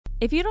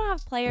If you don't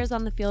have players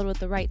on the field with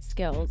the right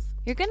skills,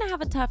 you're going to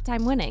have a tough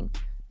time winning.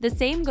 The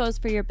same goes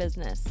for your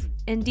business.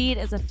 Indeed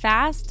is a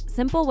fast,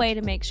 simple way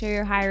to make sure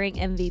you're hiring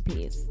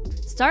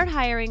MVPs. Start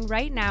hiring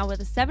right now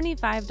with a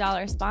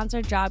 $75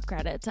 sponsored job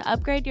credit to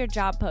upgrade your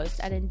job post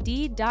at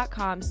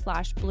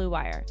Indeed.com/Blue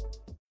Wire.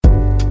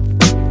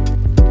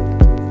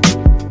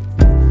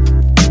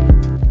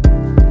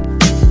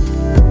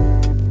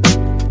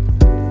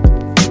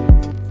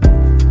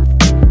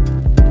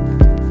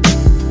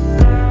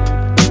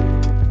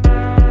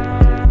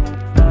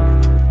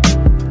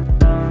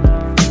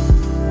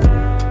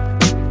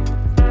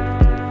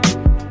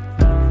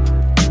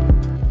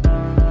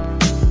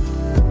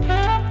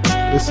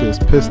 This is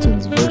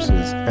Pistons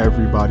versus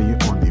everybody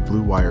on the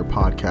Blue Wire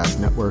Podcast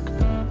Network.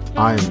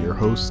 I am your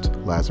host,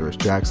 Lazarus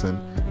Jackson,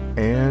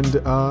 and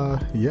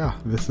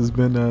this has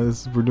been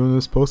we're doing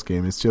this post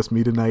game. It's just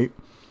me tonight.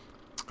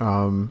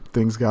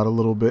 Things got a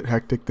little bit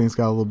hectic. Things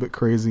got a little bit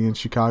crazy in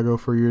Chicago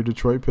for your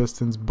Detroit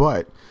Pistons,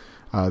 but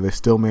they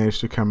still managed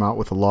to come out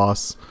with a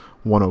loss,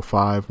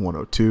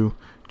 105-102.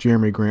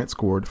 Jeremy Grant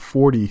scored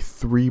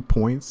 43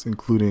 points,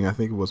 including I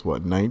think it was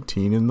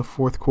 19 in the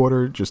fourth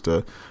quarter. Just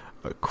a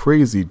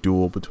crazy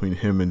duel between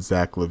him and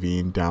Zach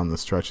LaVine down the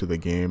stretch of the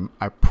game.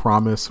 I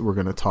promise we're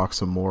going to talk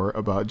some more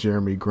about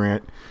Jeremy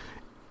Grant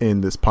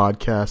in this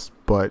podcast,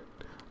 but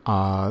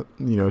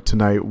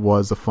tonight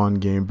was a fun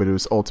game, but it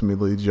was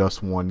ultimately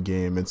just one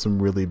game, and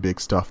some really big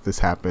stuff that's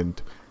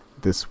happened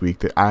this week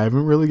that I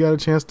haven't really got a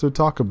chance to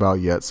talk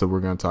about yet, so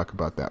we're going to talk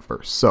about that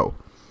first. So,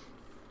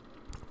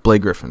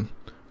 Blake Griffin,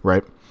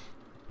 right?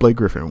 Blake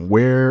Griffin,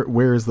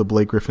 where is the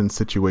Blake Griffin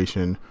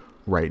situation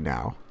right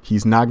now?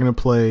 He's not going to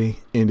play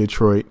in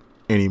Detroit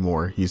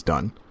anymore. He's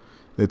done.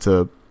 It's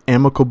a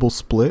amicable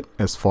split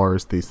as far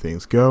as these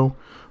things go.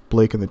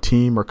 Blake and the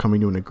team are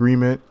coming to an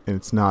agreement, and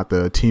it's not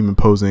the team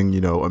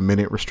imposing, a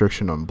minute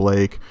restriction on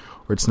Blake,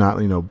 or it's not,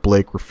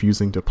 Blake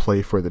refusing to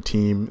play for the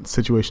team. The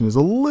situation is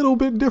a little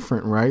bit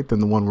different, right,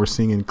 than the one we're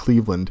seeing in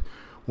Cleveland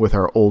with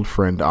our old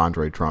friend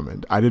Andre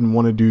Drummond. I didn't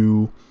want to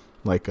do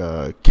like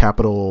a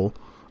capital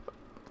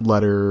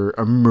letter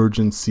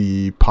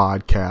emergency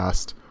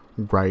podcast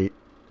right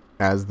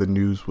as the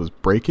news was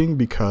breaking,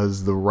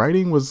 because the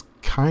writing was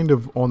kind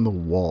of on the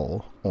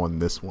wall on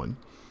this one.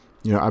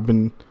 I've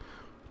been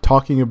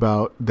talking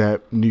about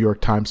that New York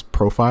Times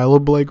profile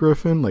of Blake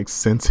Griffin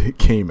since it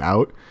came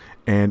out,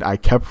 and I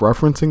kept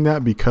referencing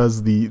that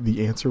because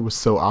the answer was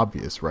so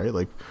obvious,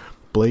 right?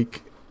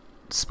 Blake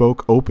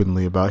spoke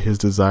openly about his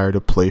desire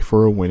to play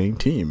for a winning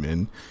team,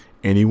 and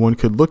anyone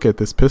could look at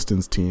this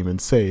Pistons team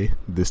and say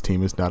this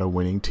team is not a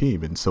winning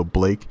team. And so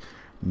Blake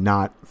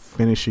not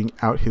finishing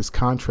out his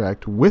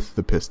contract with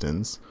the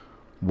Pistons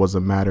was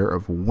a matter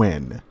of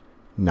when,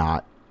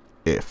 not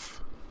if.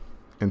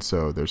 And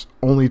so there's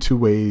only two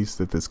ways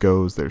that this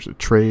goes. There's a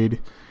trade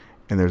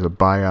and there's a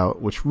buyout,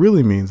 which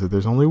really means that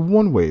there's only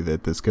one way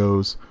that this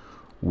goes,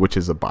 which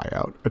is a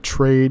buyout. A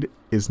trade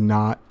is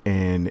not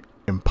an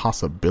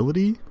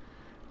impossibility,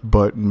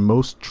 but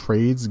most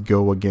trades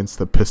go against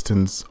the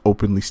Pistons'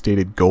 openly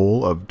stated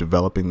goal of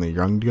developing the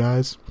young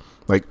guys.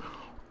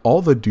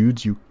 All the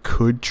dudes you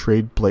could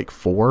trade Blake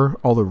for,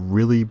 all the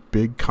really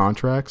big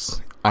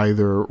contracts,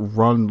 either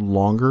run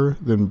longer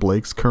than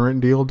Blake's current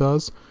deal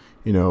does.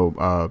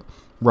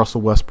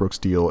 Russell Westbrook's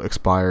deal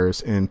expires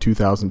in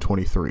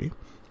 2023.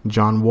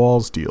 John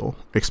Wall's deal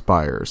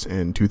expires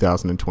in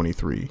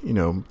 2023.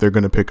 They're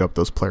going to pick up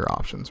those player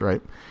options,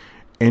 right?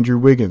 Andrew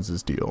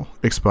Wiggins' deal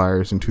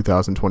expires in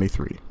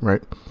 2023,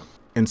 right?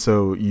 And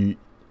so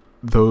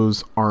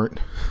those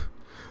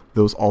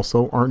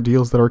also aren't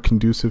deals that are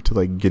conducive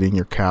to getting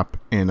your cap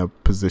in a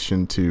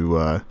position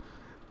to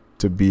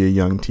be a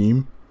young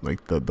team.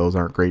 Those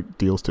aren't great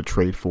deals to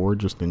trade for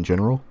just in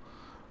general.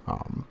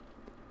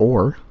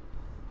 Or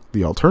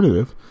the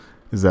alternative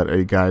is that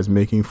a guy's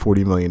making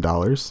 $40 million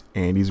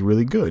and he's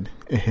really good,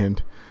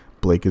 and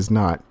Blake is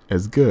not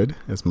as good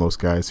as most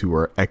guys who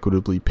are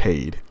equitably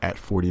paid at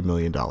 $40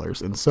 million.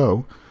 And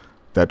so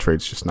that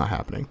trade's just not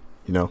happening.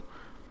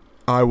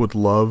 I would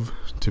love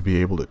to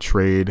be able to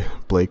trade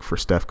Blake for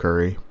Steph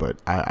Curry, but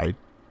I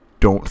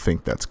don't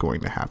think that's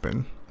going to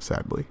happen,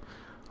 sadly.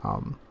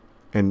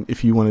 And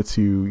if you wanted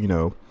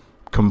to,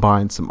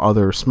 combine some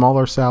other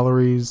smaller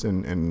salaries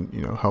and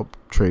help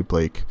trade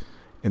Blake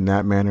in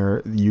that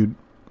manner, you,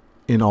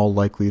 in all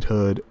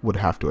likelihood, would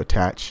have to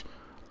attach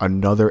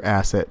another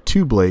asset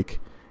to Blake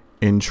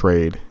in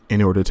trade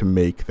in order to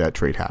make that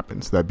trade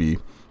happen. So that'd be,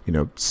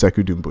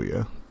 Sekou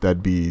Doumbouya.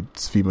 That'd be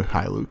Svi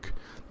Mykhailiuk.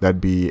 That'd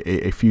be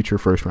a future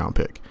first-round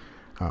pick.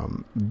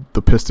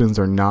 The Pistons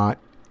are not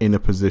in a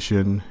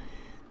position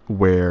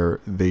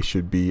where they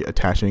should be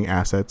attaching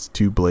assets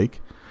to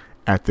Blake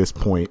at this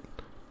point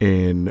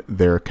in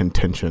their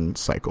contention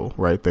cycle,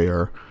 right? They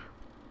are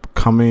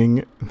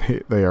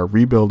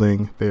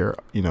rebuilding. They're,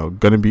 going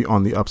to be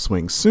on the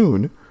upswing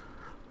soon,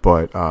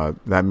 but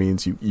that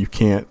means you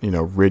can't,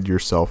 rid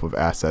yourself of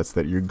assets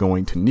that you're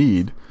going to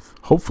need,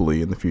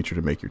 hopefully, in the future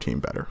to make your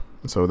team better.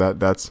 And so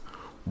that's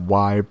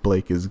why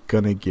Blake is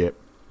going to get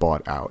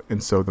bought out.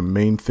 And so the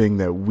main thing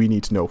that we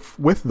need to know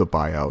with the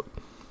buyout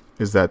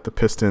is that the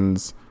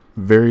Pistons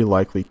very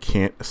likely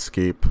can't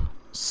escape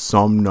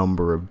some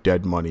number of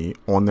dead money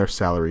on their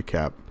salary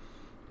cap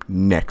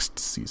next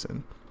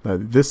season.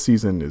 This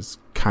season is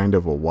kind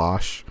of a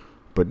wash,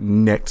 but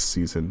next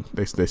season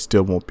they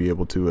still won't be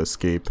able to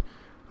escape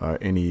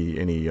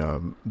any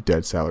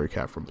dead salary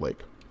cap from Blake,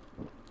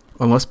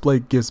 unless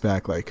Blake gives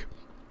back like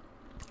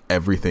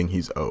everything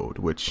he's owed,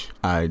 which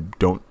I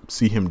don't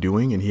see him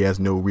doing, and he has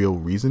no real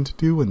reason to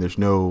do, and there's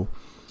no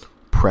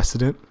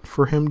precedent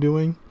for him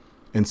doing,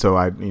 and so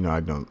I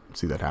don't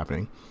see that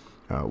happening.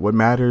 What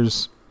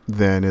matters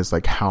then is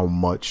like how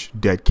much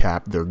dead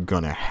cap they're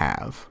gonna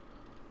have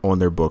on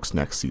their books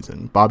next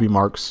season. Bobby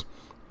Marks,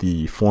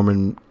 the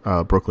former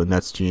Brooklyn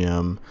Nets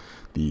GM,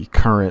 the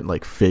current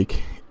like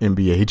fake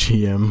NBA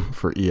GM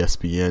for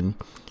ESPN,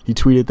 he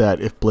tweeted that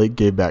if Blake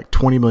gave back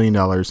 $20 million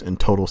in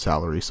total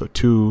salary, so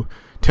 $10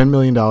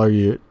 million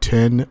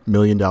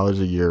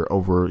a year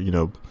over,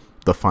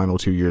 the final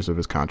 2 years of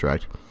his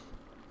contract,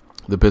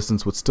 the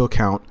Pistons would still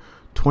count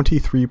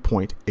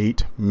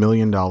 $23.8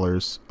 million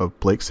of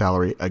Blake's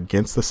salary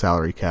against the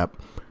salary cap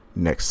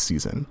next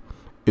season.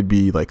 It'd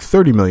be like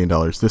 $30 million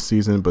this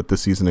season, but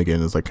this season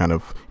again is like kind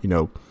of,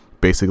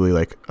 basically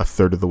like a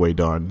third of the way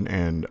done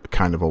and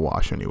kind of a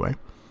wash anyway.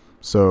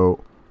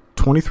 So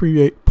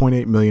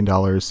 $23.8 million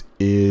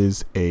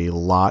is a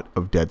lot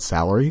of dead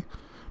salary.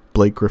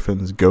 Blake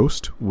Griffin's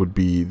ghost would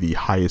be the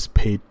highest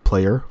paid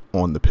player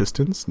on the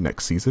Pistons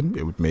next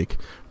season. Blake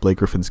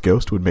Griffin's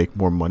ghost would make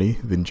more money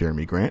than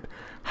Jeremy Grant.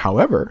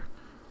 However,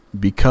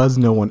 because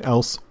no one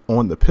else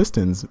on the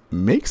Pistons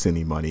makes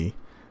any money,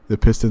 the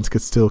Pistons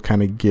could still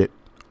kind of get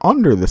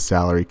under the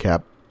salary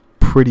cap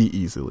pretty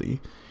easily.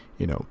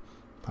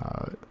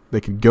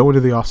 They could go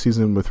into the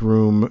offseason with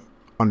room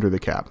under the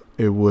cap.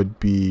 It would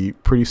be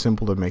pretty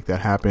simple to make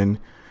that happen.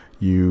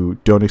 You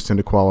don't extend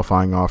a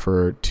qualifying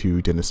offer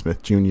to Dennis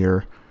Smith Jr.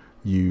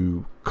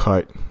 You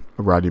cut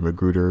Rodney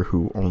McGruder,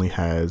 who only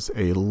has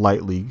a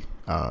light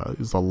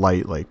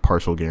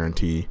partial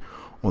guarantee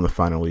on the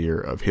final year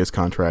of his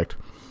contract.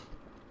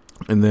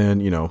 And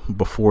then,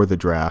 before the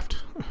draft,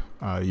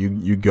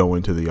 you go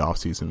into the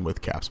offseason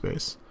with cap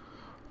space.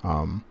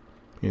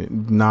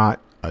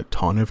 Not a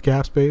ton of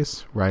cap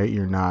space, right?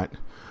 You're not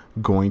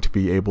going to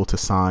be able to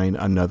sign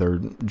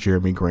another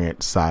Jeremy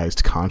Grant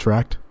sized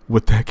contract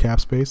with that cap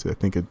space. I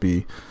think it'd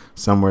be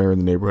somewhere in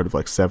the neighborhood of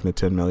like 7 to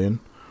 10 million,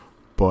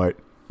 but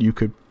you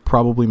could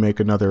probably make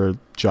another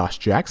Josh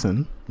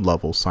Jackson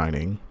level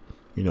signing,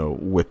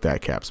 with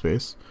that cap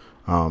space.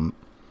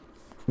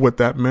 What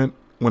that meant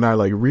when I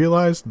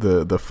realized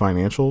the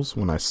financials,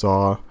 when I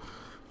saw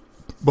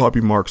Bobby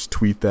Marks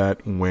tweet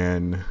that,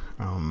 when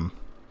I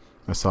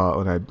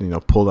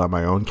pulled out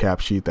my own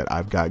cap sheet that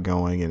I've got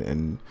going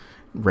and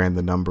ran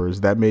the numbers,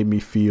 that made me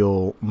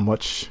feel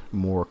much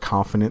more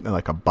confident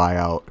that a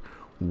buyout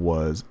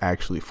was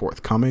actually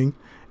forthcoming,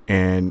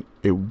 and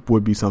it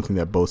would be something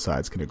that both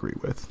sides can agree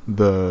with.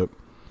 The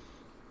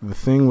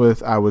thing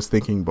I was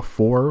thinking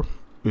before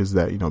is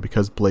that,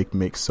 because Blake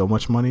makes so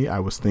much money, I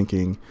was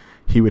thinking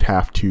he would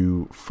have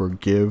to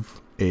forgive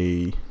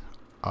a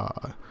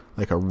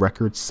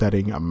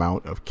record-setting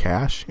amount of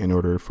cash in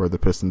order for the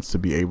Pistons to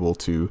be able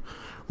to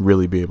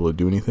really be able to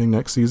do anything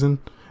next season.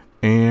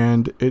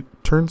 And it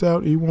turns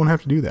out he won't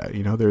have to do that.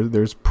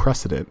 There's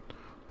precedent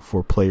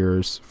for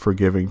players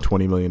forgiving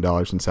 $20 million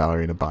in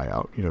salary in a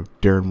buyout.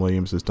 Darren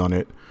Williams has done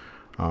it.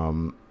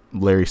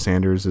 Larry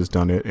Sanders has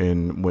done it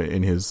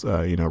in his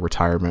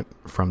retirement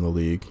from the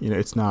league.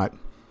 It's not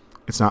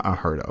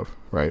unheard of,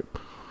 right?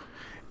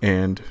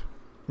 And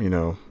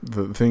the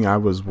thing I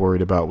was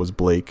worried about was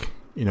Blake,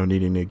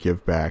 needing to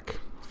give back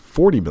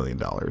 $40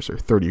 million or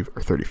 $30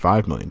 or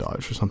 $35 million or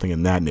something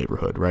in that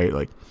neighborhood,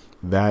 right?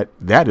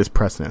 That is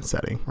precedent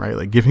setting,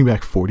 right? Giving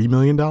back $40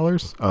 million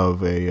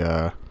of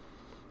a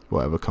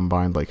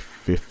combined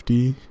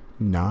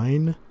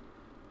 59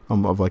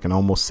 of an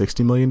almost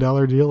 $60 million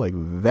deal,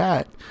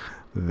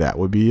 that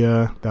would be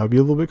a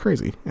little bit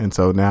crazy. And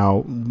so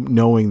now,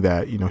 knowing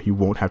that he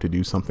won't have to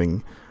do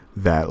something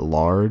that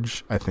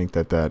large, I think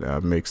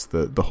that makes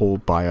the whole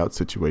buyout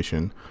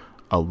situation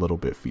a little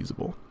bit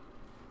feasible.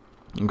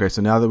 Okay,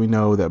 so now that we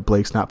know that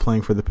Blake's not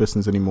playing for the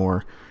Pistons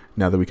anymore,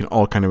 now that we can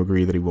all kind of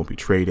agree that he won't be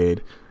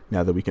traded,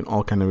 now that we can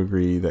all kind of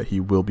agree that he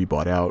will be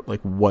bought out,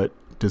 what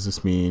does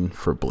this mean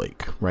for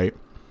Blake, right?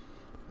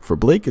 For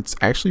Blake, it's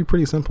actually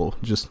pretty simple.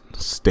 Just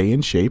stay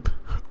in shape,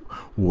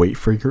 wait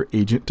for your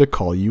agent to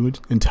call you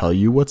and tell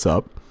you what's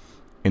up,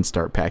 and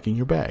start packing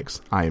your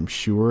bags. I am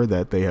sure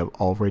that they have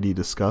already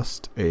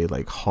discussed a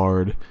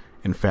hard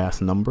and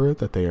fast number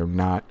that they are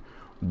not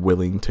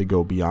willing to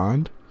go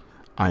beyond.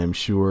 I am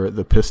sure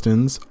the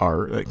Pistons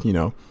are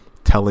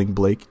telling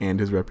Blake and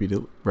his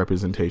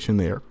representation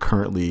they are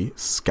currently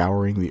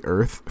scouring the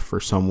earth for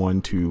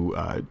someone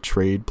to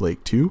trade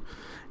Blake to.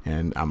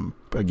 And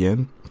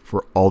again,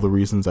 for all the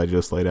reasons I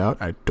just laid out,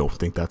 I don't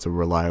think that's a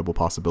reliable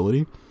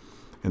possibility.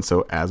 And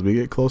so as we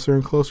get closer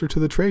and closer to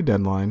the trade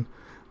deadline,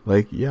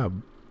 we're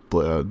going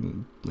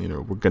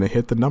to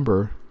hit the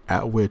number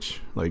at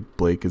which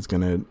Blake is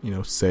going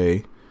to,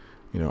 say,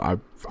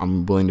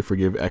 I'm willing to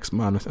forgive X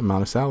amount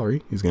of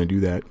salary. He's going to do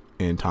that.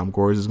 And Tom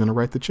Gores is going to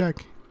write the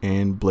check.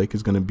 And Blake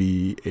is going to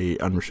be a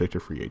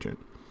unrestricted free agent.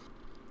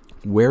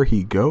 Where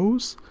he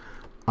goes,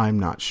 I'm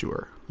not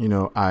sure.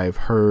 I've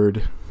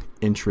heard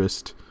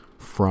interest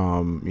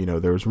from,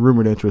 there was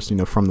rumored interest,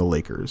 from the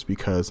Lakers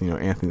because,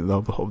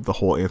 the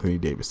whole Anthony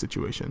Davis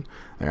situation.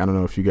 I don't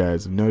know if you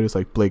guys have noticed,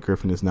 Blake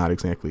Griffin is not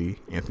exactly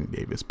Anthony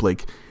Davis.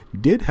 Blake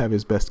did have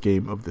his best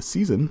game of the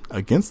season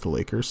against the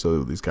Lakers,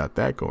 so he's got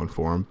that going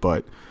for him,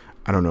 but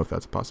I don't know if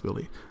that's a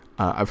possibility.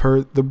 I've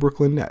heard the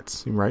Brooklyn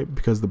Nets, right?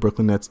 Because the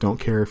Brooklyn Nets don't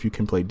care if you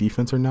can play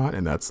defense or not,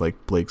 and that's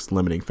Blake's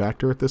limiting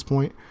factor at this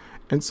point.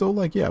 And so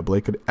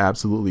Blake could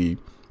absolutely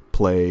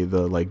play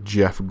the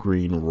Jeff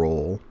Green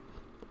role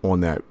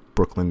on that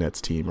Brooklyn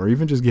Nets team, or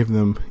even just give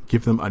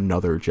them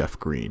another Jeff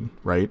Green,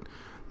 right?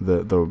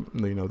 The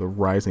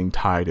rising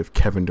tide of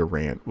Kevin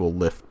Durant will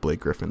lift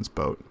Blake Griffin's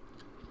boat.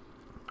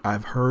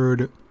 I've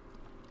heard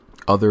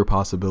other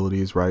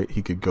possibilities, right?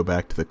 He could go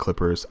back to the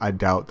Clippers. I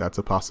doubt that's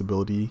a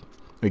possibility.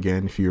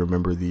 Again, if you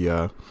remember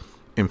the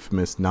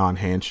infamous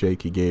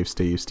non-handshake he gave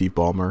Steve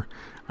Ballmer,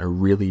 I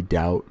really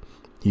doubt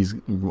he's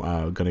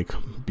going to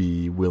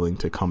be willing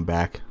to come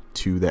back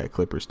to that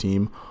Clippers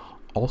team.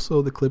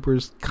 Also, the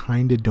Clippers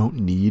kind of don't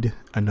need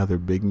another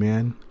big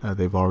man.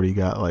 They've already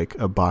got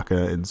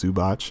Ibaka and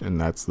Zubac, and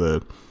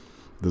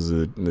those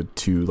are the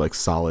two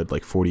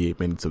solid 48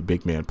 minutes of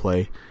big man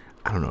play.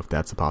 I don't know if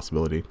that's a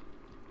possibility.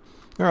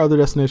 There are other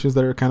destinations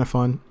that are kind of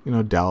fun.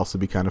 Dallas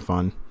would be kind of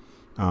fun.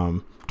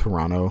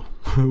 Toronto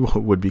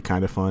would be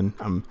kind of fun.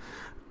 I'm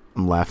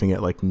laughing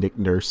at Nick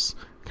Nurse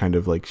kind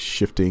of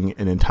shifting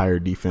an entire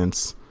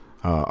defense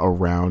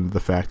around the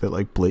fact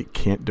that Blake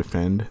can't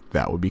defend.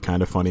 That would be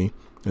kind of funny.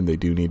 And they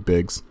do need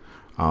bigs.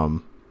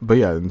 But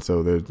yeah, and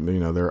so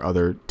there are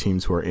other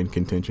teams who are in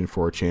contention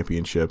for a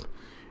championship.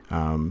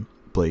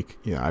 Blake,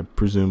 I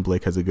presume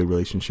Blake has a good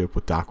relationship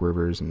with Doc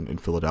Rivers in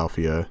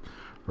Philadelphia,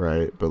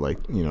 right? But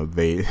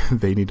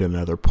they need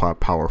another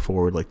power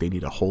forward. They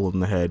need a hole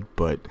in the head.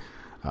 But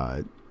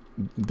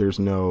there's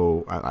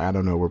no, I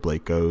don't know where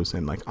Blake goes.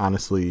 And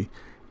honestly,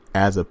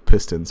 as a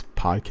Pistons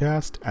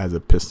podcast, as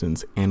a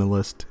Pistons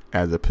analyst,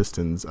 as a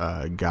Pistons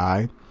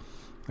guy,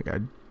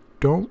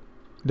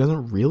 it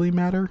doesn't really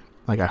matter.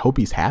 I hope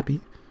he's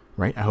happy,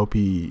 right? I hope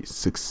he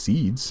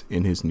succeeds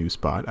in his new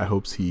spot. I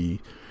hope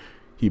he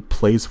he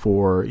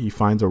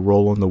finds a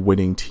role on the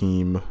winning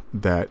team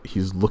that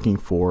he's looking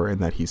for, and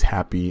that he's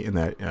happy, and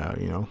that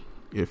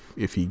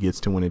if he gets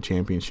to win a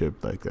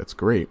championship, that's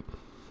great.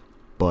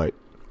 But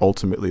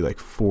ultimately,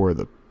 for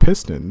the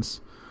Pistons,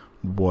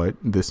 what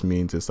this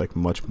means is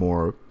much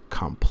more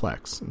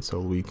complex, and so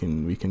we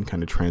can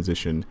kind of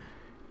transition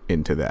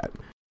into that.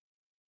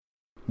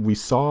 We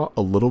saw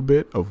a little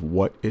bit of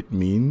what it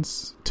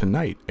means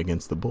tonight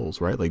against the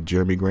Bulls, right?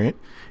 Jeremy Grant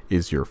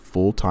is your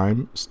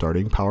full-time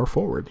starting power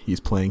forward.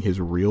 He's playing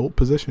his real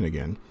position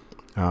again.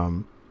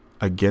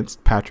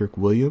 Against Patrick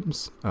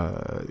Williams,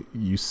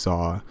 you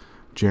saw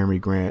Jeremy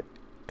Grant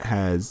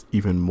has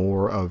even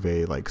more of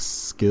a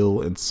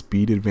skill and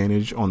speed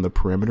advantage on the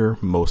perimeter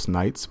most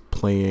nights,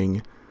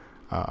 playing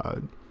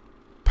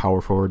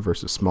power forward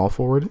versus small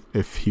forward.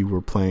 If he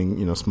were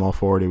playing, small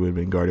forward, it would have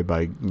been guarded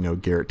by,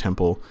 Garrett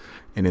Temple.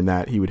 And in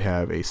that, he would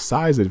have a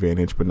size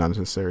advantage, but not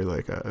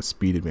necessarily a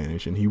speed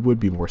advantage. And he would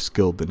be more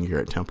skilled than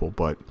Garrett Temple,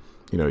 but,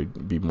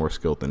 he'd be more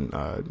skilled than,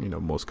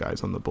 most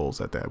guys on the Bulls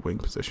at that wing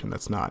position.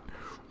 That's not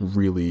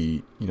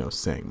really,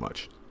 saying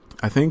much.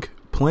 I think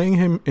playing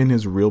him in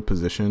his real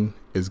position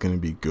is going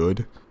to be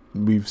good.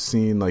 We've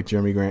seen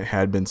Jeremy Grant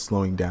had been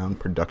slowing down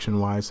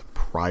production-wise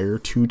prior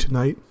to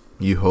tonight.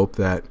 You hope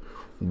that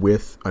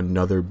with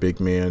another big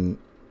man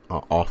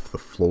off the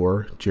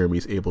floor,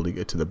 Jeremy's able to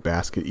get to the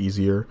basket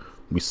easier.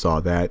 We saw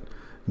that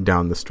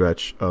down the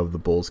stretch of the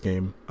Bulls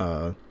game.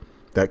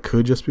 That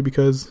could just be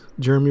because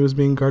Jeremy was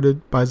being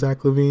guarded by Zach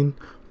LaVine,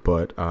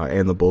 but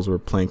and the Bulls were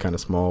playing kind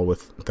of small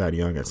with Thad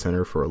Young at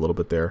center for a little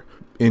bit there.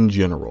 In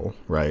general,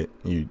 right?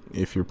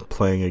 If you're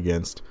playing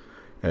against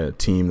a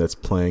team that's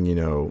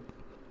playing,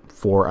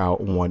 4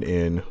 out, 1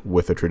 in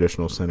with a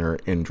traditional center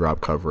in drop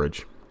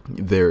coverage,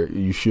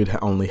 you should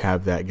only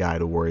have that guy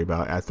to worry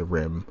about at the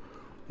rim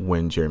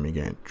when Jeremy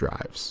Grant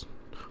drives.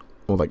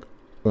 Well,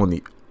 on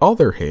the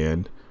other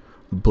hand,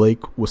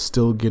 Blake was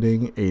still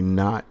getting a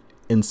not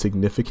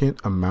insignificant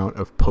amount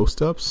of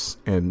post-ups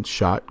and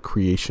shot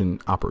creation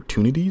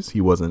opportunities.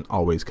 He wasn't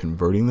always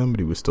converting them, but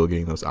he was still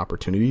getting those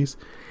opportunities.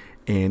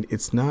 And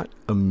it's not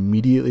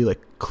immediately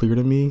clear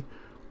to me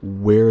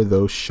where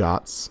those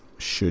shots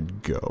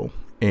should go.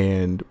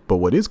 But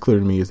what is clear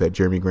to me is that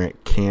Jeremy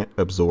Grant can't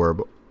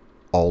absorb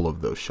all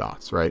of those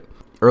shots, right?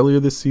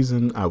 Earlier this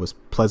season, I was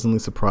pleasantly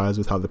surprised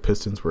with how the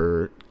Pistons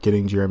were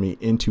getting Jeremy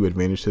into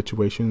advantage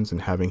situations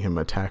and having him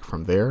attack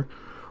from there.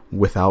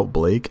 Without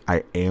Blake,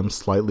 I am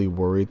slightly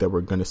worried that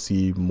we're going to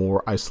see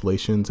more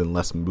isolations and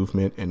less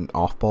movement and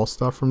off-ball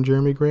stuff from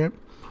Jeremy Grant.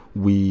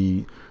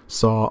 We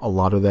saw a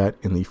lot of that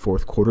in the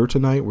fourth quarter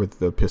tonight, where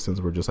the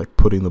Pistons were just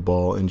putting the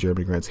ball in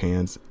Jeremy Grant's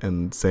hands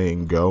and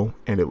saying go,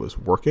 and it was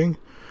working.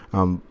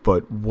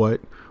 But what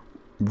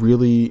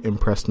really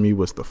impressed me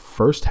was the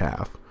first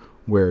half,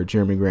 where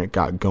Jeremy Grant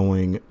got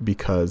going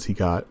because he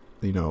got,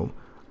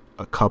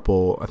 a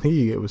couple, I think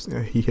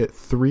he hit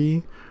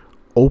 3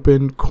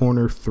 open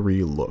corner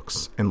 3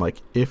 looks. And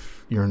like,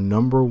 if your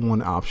number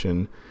one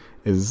option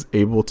is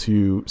able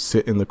to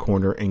sit in the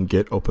corner and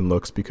get open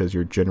looks because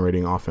you're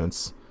generating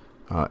offense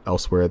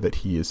elsewhere that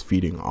he is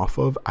feeding off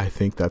of, I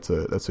think that's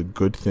a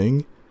good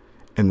thing.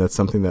 And that's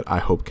something that I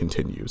hope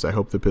continues. I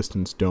hope the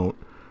Pistons don't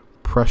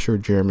pressure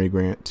Jeremy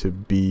Grant to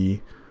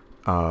be,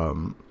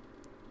 don't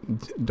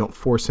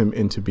force him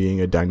into being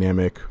a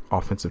dynamic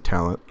offensive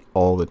talent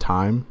all the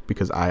time,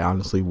 because I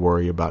honestly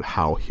worry about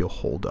how he'll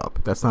hold up.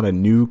 That's not a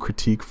new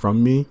critique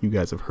from me. You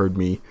guys have heard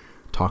me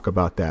talk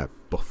about that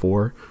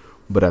before,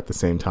 but at the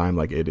same time,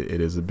 like, it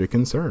is a big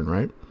concern,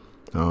 right?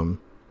 I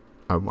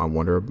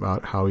wonder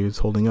about how he's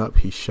holding up.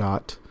 He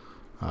shot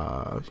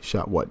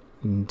what,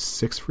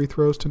 6 free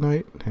throws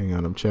tonight? Hang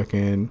on, I'm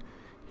checking.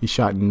 He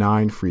shot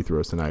 9 free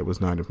throws tonight. It was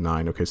 9 of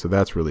 9. Okay, so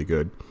that's really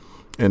good.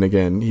 And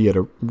again, he had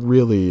a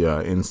really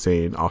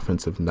insane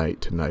offensive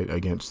night tonight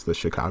against the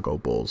Chicago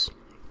Bulls.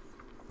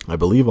 I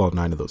believe all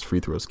 9 of those free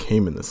throws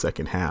came in the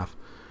second half.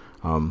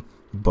 And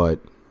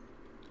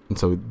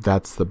so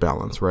that's the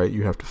balance, right?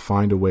 You have to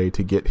find a way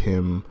to get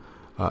him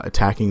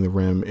attacking the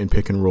rim in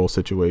pick and roll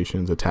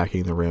situations,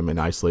 attacking the rim in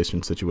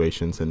isolation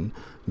situations, and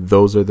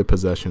those are the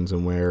possessions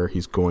and where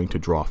he's going to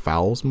draw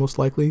fouls most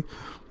likely.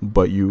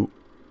 But you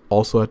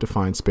also have to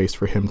find space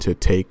for him to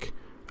take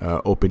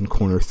open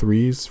corner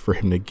threes, for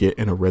him to get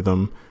in a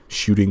rhythm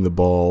shooting the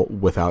ball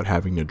without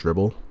having to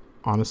dribble,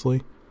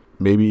 honestly.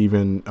 Maybe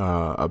even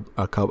a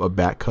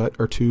back cut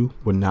or 2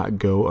 would not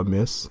go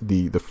amiss.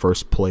 The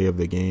first play of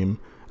the game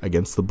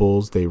against the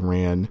Bulls, they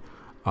ran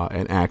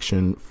an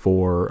action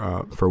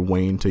for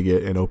Wayne to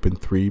get an open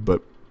 3,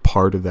 but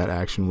part of that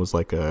action was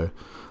like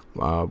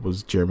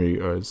was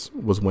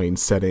Wayne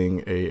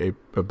setting a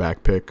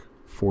back pick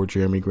for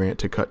Jeremy Grant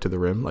to cut to the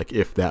rim. Like,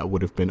 if that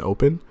would have been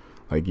open,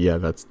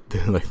 it's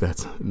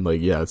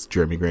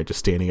Jeremy Grant just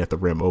standing at the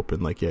rim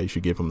open. Like, yeah, you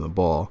should give him the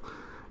ball.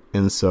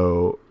 And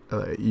so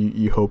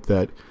you hope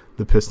that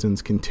the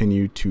Pistons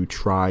continue to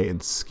try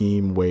and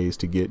scheme ways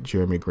to get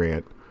Jeremy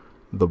Grant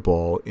the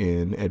ball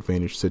in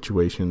advantage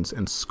situations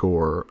and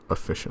score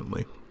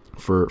efficiently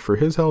for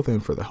his health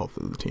and for the health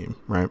of the team,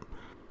 right?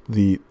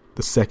 The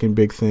second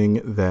big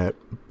thing that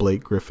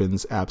Blake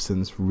Griffin's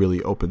absence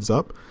really opens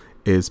up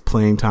is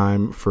playing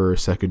time for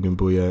Sekou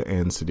Doumbouya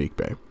and Saddiq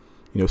Bey.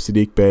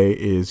 Saddiq Bey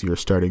is your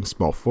starting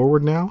small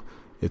forward now.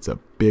 It's a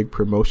big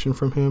promotion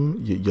from him.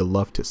 You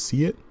love to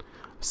see it.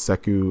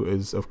 Sekou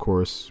is, of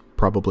course,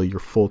 probably your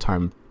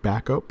full-time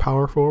backup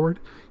power forward.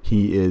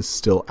 He is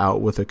still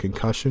out with a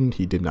concussion.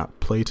 He did not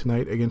play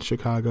tonight against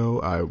Chicago.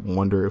 I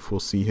wonder if we'll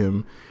see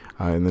him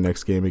in the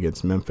next game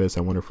against Memphis.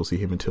 I wonder if we'll see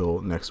him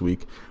until next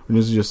week. And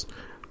this is just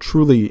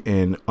truly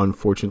an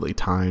unfortunately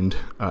timed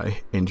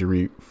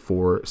injury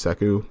for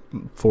Sekou.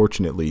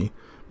 Fortunately,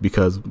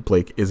 because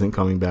Blake isn't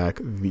coming back,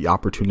 the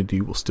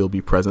opportunity will still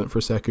be present for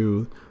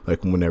Sekou,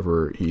 like,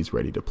 whenever he's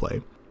ready to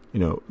play.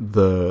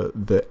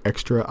 The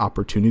extra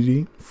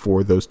opportunity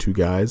for those two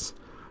guys,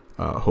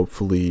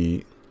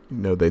 hopefully,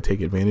 they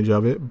take advantage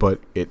of it, but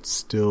it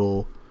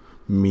still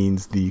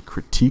means the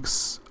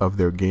critiques of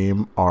their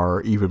game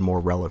are even more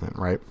relevant,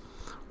 right?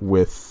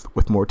 With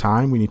more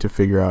time, we need to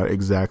figure out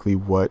exactly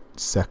what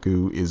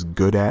Sekou is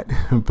good at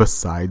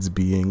besides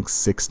being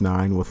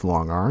 6'9" with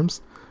long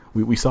arms.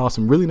 We saw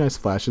some really nice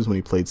flashes when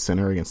he played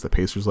center against the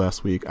Pacers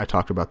last week. I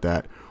talked about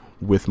that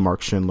with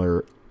Mark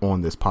Schindler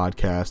on this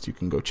podcast. You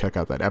can go check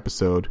out that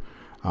episode.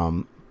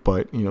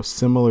 But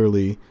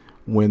similarly,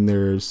 when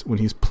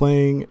he's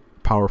playing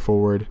power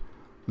forward,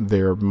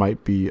 there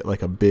might be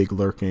like a big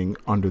lurking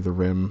under the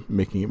rim,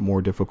 making it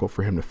more difficult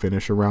for him to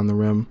finish around the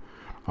rim.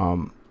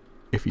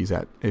 If he's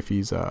at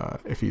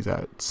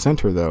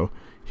center, though,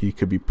 he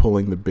could be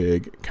pulling the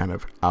big kind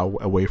of out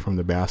away from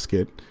the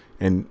basket,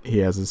 and he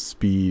has a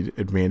speed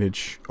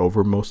advantage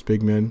over most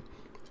big men,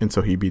 and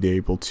so he'd be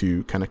able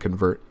to kind of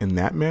convert in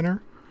that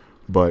manner.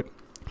 But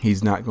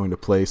he's not going to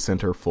play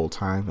center full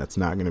time. That's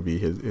not going to be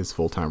his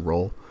full time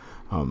role.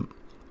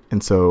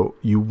 And so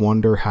you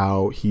wonder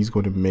how he's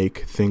going to make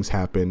things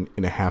happen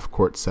in a half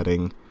court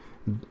setting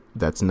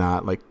that's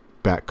not like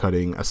back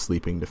cutting a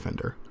sleeping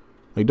defender.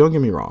 Like, don't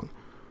get me wrong,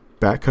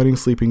 back cutting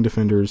sleeping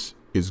defenders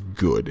is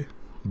good,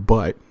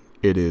 but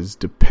it is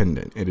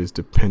dependent. It is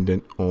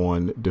dependent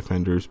on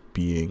defenders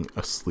being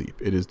asleep.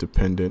 It is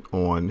dependent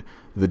on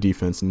the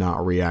defense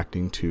not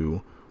reacting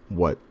to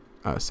what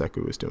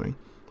Sekou is doing.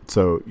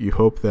 So you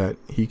hope that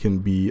he can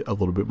be a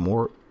little bit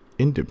more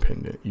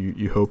independent.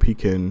 You hope he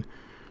can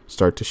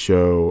start to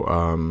show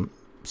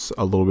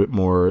a little bit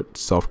more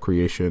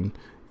self-creation.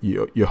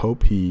 You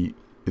hope he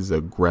is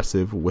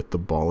aggressive with the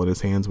ball in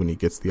his hands when he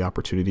gets the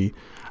opportunity.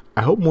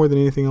 I hope more than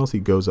anything else he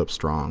goes up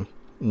strong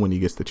when he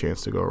gets the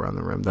chance to go around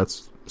the rim.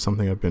 That's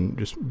something I've been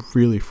just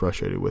really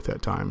frustrated with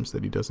at times,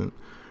 that he doesn't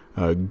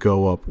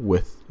go up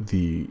with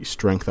the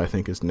strength I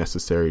think is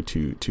necessary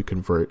to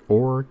convert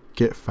or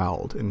get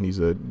fouled. And he's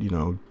a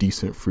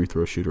decent free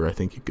throw shooter. I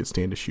think he could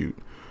stand to shoot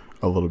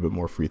a little bit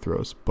more free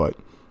throws. But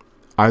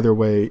either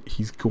way,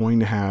 he's going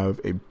to have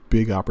a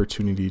big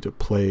opportunity to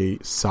play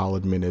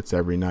solid minutes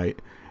every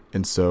night.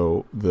 And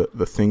so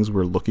the things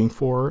we're looking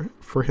for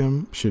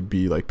him should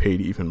be like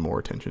paid even more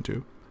attention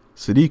to.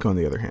 Saddiq, on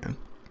the other hand,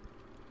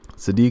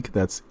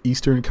 that's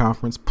Eastern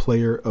Conference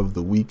Player of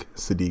the Week,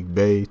 Saddiq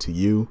Bey, to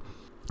you.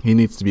 He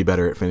needs to be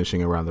better at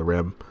finishing around the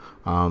rim.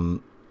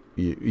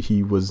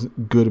 He was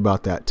good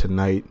about that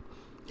tonight.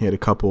 He had a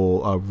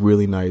couple of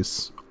really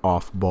nice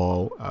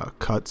off-ball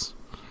cuts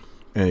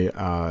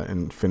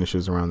and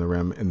finishes around the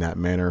rim in that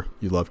manner.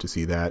 You love to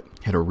see that.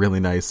 Had a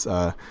really nice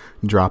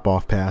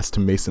drop-off pass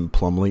to Mason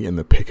Plumlee in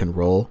the pick and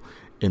roll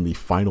in the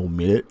final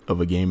minute of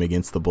a game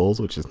against the Bulls,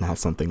 which is not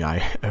something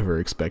I ever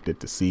expected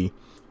to see.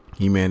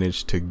 He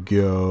managed to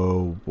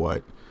go,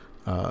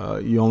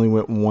 he only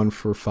went 1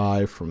 for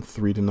 5 from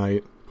 3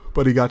 tonight,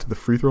 but he got to the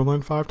free throw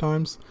line 5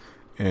 times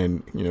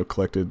and,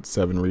 collected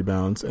 7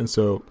 rebounds. And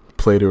so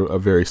played a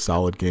very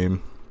solid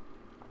game.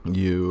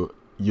 You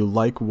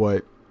like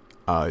what,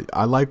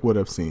 I like what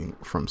I've seen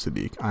from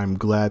Saddiq. I'm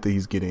glad that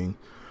he's getting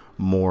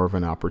more of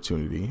an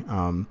opportunity.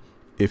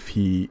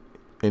 He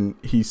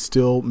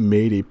still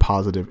made a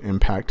positive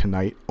impact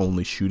tonight,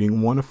 only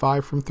shooting 1 of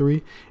 5 from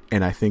 3.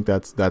 And I think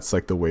that's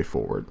like the way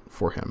forward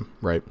for him,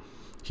 right?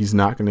 He's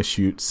not going to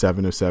shoot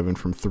 7 of 7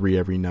 from 3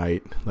 every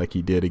night like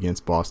he did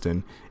against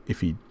Boston. If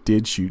he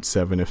did shoot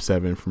 7 of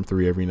 7 from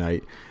 3 every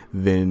night,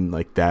 then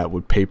like that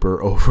would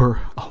paper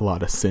over a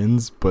lot of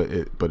sins, but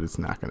it's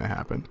not going to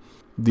happen.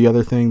 The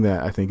other thing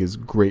that I think is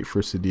great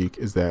for Saddiq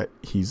is that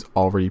he's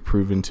already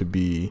proven to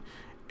be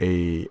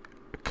a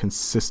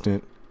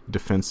consistent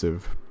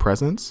defensive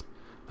presence.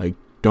 Like,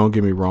 don't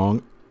get me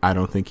wrong, I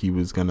don't think he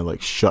was going to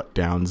like shut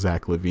down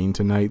Zach LaVine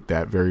tonight.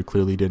 That very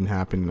clearly didn't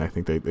happen, and I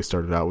think they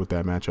started out with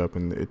that matchup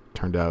and it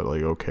turned out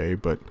like okay,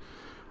 but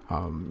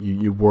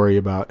you worry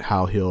about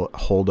how he'll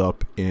hold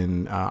up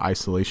in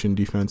isolation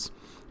defense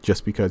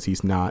just because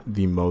he's not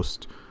the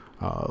most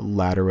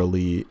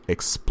laterally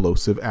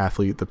explosive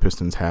athlete the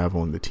Pistons have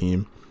on the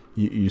team.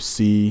 You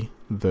see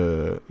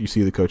the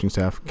coaching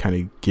staff kind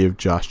of give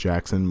Josh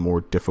Jackson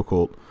more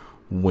difficult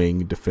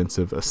wing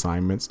defensive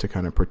assignments to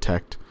kind of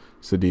protect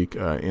Saddiq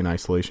in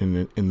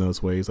isolation in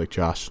those ways. Like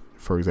Josh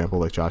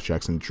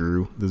Jackson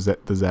drew the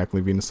Zach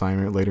LaVine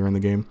assignment later in the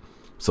game.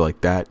 So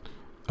like that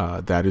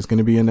is going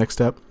to be a next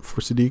step for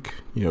Saddiq,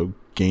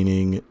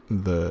 gaining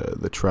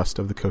the trust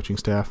of the coaching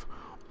staff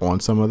on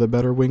some of the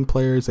better wing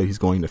players that he's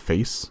going to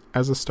face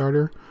as a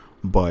starter.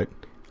 But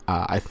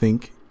I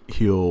think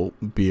he'll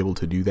be able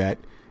to do that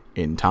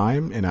in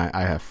time, and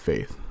I have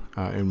faith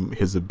in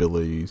his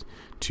abilities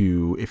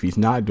to, if he's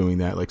not doing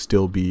that, like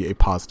still be a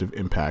positive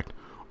impact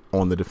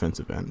on the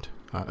defensive end,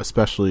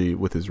 especially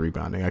with his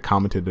rebounding. I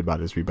commented about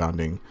his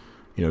rebounding,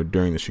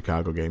 during the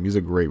Chicago game. He's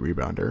a great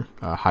rebounder.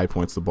 High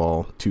points the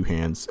ball, 2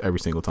 hands every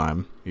single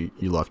time. You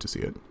love to see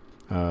it.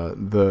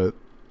 The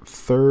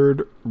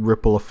third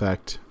ripple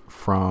effect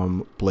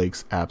from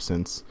Blake's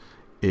absence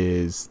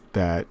is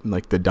that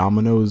like the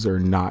dominoes are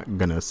not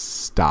gonna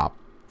stop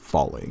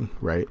falling,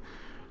 right?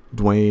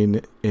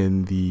 Dwayne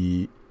in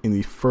the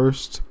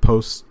first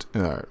press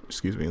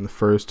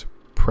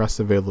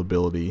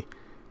availability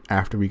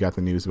after we got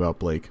the news about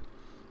Blake,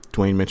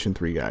 Dwayne mentioned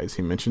 3 guys.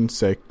 He mentioned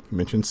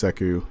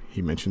Sekou,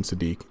 he mentioned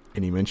Saddiq,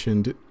 and he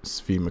mentioned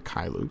Svi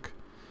Mykhailiuk.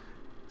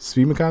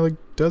 Svi Mykhailiuk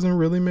doesn't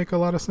really make a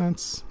lot of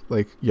sense.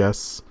 Like,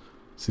 yes,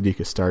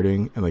 Saddiq is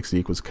starting, and like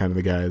Saddiq was kind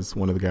of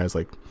one of the guys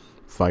like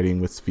fighting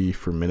with Svi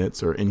for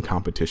minutes or in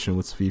competition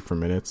with Svi for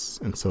minutes,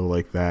 and so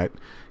like that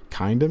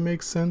kind of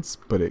makes sense,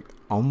 but it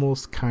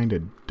almost kind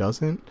of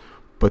doesn't.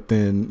 But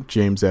then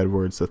James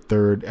Edwards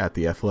III at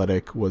The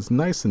Athletic was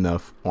nice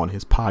enough on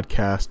his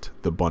podcast,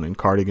 The Bun and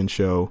Cardigan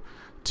Show,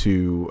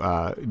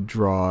 to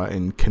draw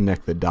and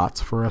connect the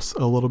dots for us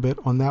a little bit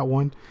on that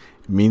one.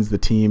 It means the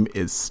team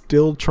is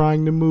still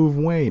trying to move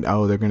Wayne.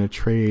 Oh, they're going to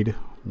trade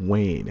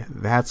Wayne.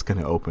 That's going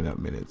to open up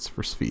minutes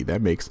for Svi.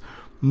 That makes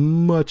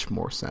much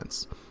more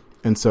sense.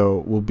 And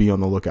so we'll be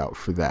on the lookout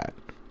for that,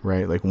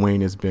 right? Like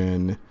Wayne has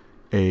been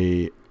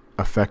a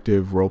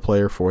effective role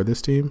player for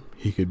this team.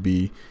 He could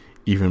be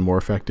even more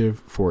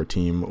effective for a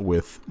team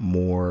with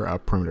more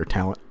perimeter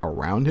talent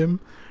around him.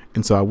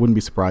 And so I wouldn't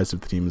be surprised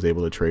if the team is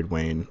able to trade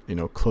Wayne,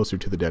 closer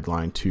to the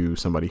deadline to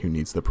somebody who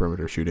needs the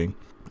perimeter shooting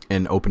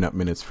and open up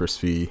minutes for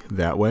Svi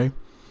that way.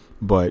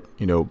 But,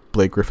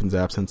 Blake Griffin's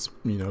absence,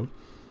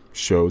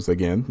 shows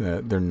again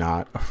that they're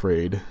not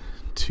afraid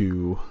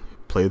to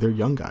play their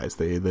young guys.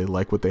 They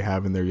like what they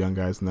have in their young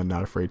guys, and they're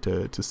not afraid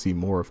to see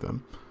more of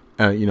them.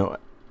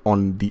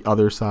 On the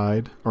other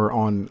side, or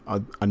on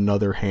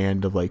another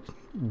hand of like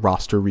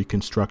roster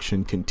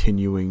reconstruction,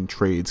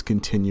 trades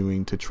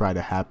continuing to try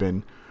to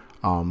happen,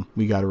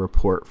 we got a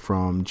report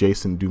from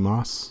Jason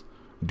Dumas.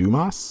 I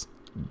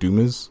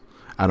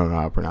don't know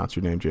how to pronounce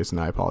your name, Jason.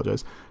 I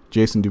apologize.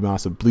 Jason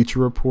Dumas of Bleacher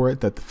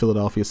Report that the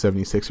Philadelphia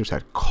 76ers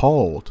had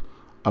called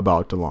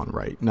about DeLon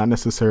Wright. Not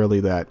necessarily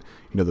that,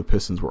 the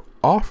Pistons were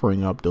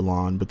offering up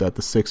DeLon, but that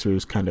the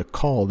Sixers kind of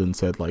called and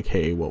said like,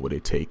 hey, what would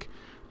it take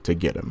to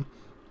get him?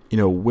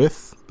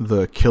 with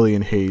the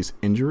Killian Hayes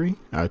injury,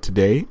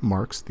 today,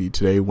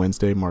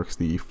 Wednesday, marks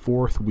the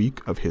 4th week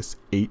of his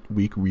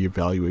 8-week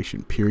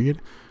reevaluation period.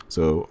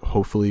 So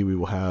hopefully we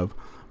will have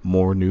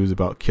more news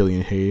about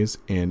Killian Hayes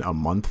in a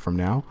month from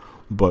now.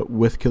 But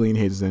with Killian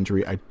Hayes'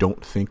 injury, I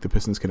don't think the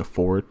Pistons can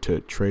afford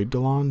to trade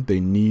DeLon. They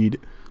need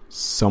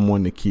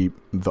someone to keep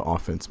the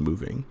offense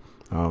moving.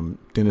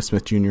 Dennis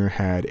Smith Jr.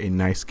 had a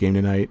nice game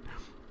tonight,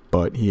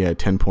 but he had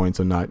 10 points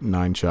on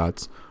 9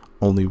 shots,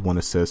 only 1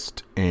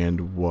 assist,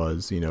 and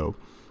was,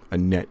 a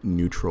net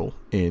neutral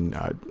in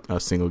a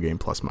single game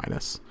plus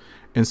minus.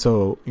 And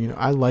so,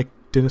 I like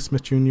Dennis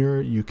Smith Jr.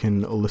 You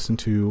can listen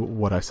to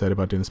what I said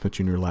about Dennis Smith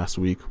Jr. last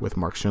week with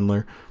Mark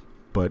Schindler,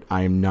 but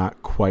I am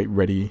not quite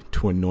ready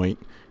to anoint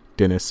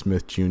Dennis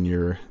Smith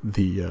Jr.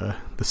 the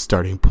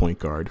starting point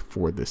guard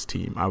for this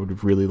team. I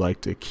would really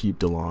like to keep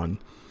DeLon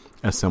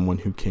as someone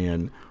who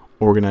can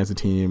organize a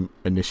team,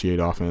 initiate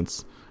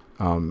offense,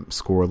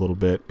 score a little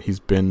bit. He's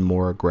been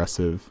more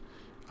aggressive,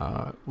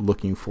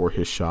 looking for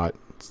his shot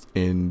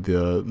in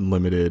the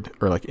limited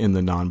or in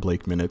the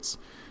non-Blake minutes.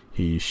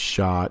 He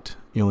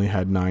only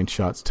had 9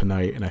 shots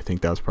tonight, and I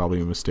think that was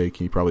probably a mistake.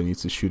 He probably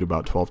needs to shoot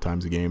about 12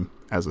 times a game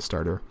as a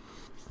starter.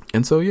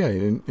 And so,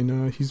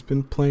 he's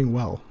been playing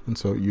well. And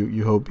so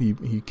you hope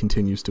he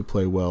continues to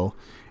play well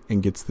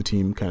and gets the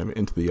team kind of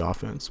into the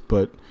offense.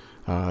 But,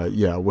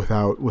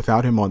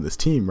 without him on this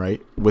team, right?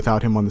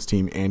 Without him on this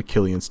team and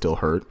Killian still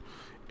hurt,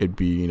 it'd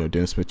be,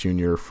 Dennis Smith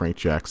Jr., Frank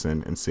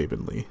Jackson, and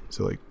Saben Lee.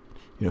 So,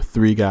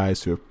 3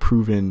 guys who have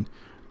proven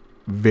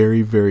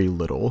very, very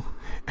little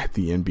at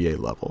the NBA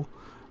level.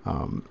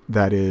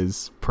 That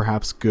is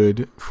perhaps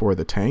good for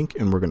the tank,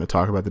 and we're going to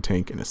talk about the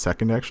tank in a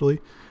second, actually.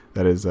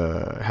 That is,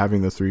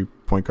 having the 3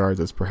 point guards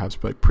is perhaps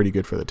pretty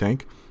good for the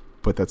tank,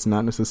 but that's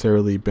not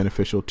necessarily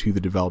beneficial to the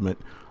development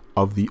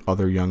of the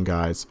other young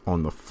guys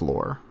on the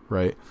floor,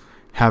 right?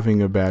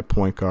 Having a bad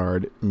point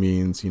guard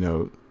means,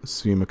 Svi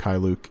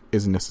Mikhailuk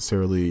isn't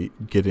necessarily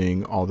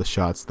getting all the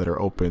shots that are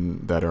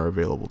open that are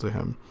available to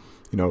him.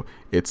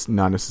 It's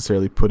not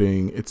necessarily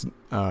putting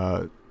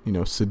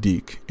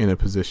Sadiq in a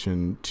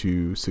position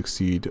to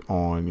succeed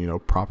on,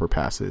 proper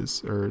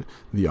passes or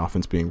the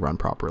offense being run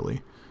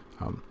properly.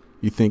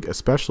 You think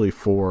especially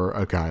for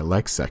a guy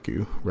like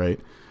Sekou, right?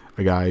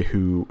 A guy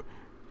who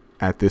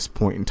at this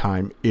point in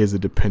time is a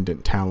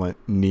dependent talent,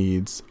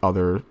 needs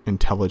other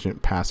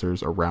intelligent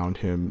passers around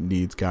him,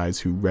 needs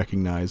guys who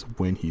recognize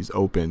when he's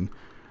open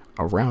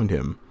around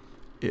him.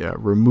 Yeah,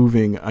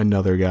 removing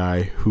another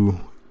guy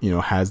who,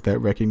 has that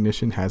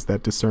recognition, has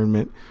that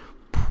discernment,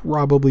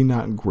 probably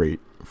not great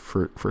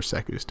for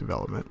Sekou's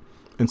development.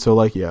 And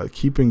so,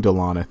 keeping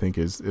DeLon, I think,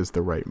 is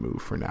the right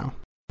move for now.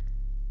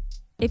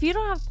 If you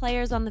don't have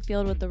players on the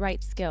field with the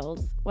right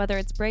skills, whether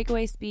it's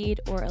breakaway speed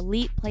or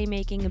elite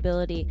playmaking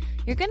ability,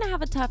 you're going to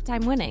have a tough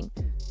time winning.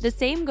 The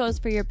same goes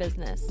for your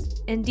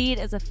business. Indeed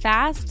is a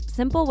fast,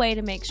 simple way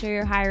to make sure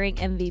you're hiring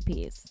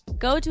MVPs.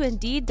 Go to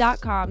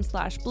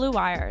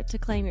Indeed.com/BlueWire to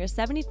claim your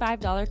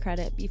 $75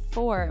 credit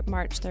before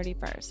March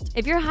 31st.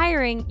 If you're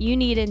hiring, you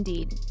need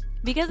Indeed.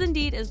 Because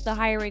Indeed is the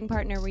hiring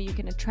partner where you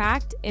can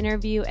attract,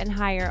 interview, and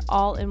hire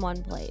all in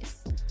one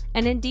place.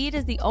 And Indeed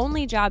is the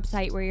only job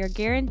site where you're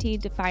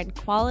guaranteed to find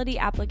quality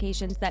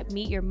applications that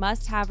meet your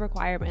must-have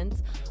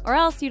requirements, or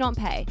else you don't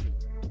pay.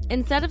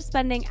 Instead of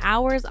spending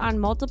hours on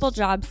multiple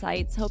job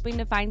sites hoping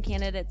to find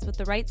candidates with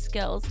the right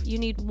skills, you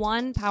need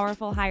one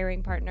powerful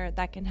hiring partner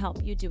that can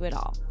help you do it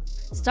all.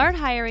 Start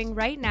hiring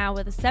right now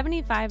with a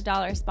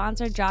 $75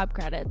 sponsored job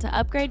credit to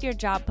upgrade your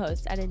job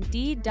post at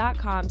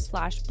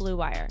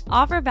Indeed.com/BlueWire.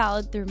 Offer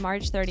valid through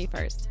March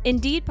 31st.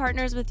 Indeed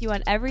partners with you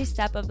on every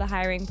step of the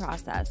hiring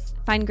process.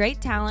 Find great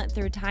talent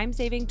through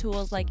time-saving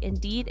tools like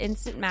Indeed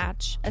Instant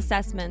Match,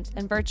 assessments,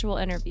 and virtual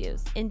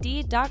interviews.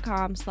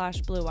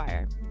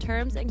 Indeed.com/BlueWire.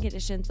 Terms and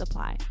conditions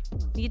apply.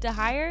 Need to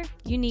hire?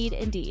 You need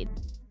Indeed.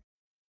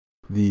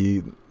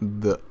 The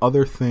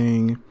other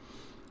thing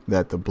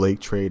that the Blake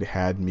trade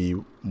had me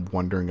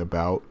wondering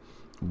about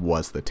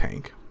was the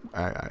tank.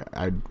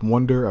 I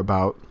wonder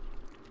about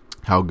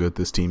how good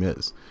this team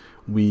is.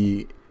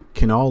 We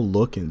can all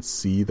look and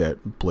see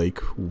that Blake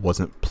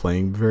wasn't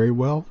playing very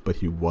well, but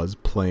he was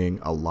playing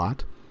a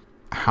lot.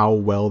 How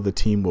well the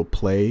team will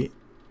play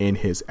in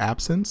his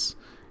absence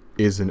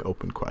is an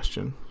open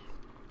question.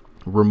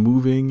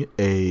 Removing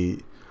a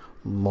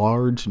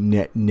large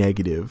net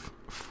negative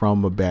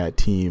from a bad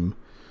team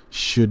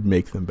should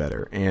make them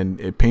better. And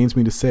it pains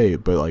me to say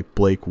it, but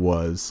Blake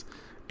was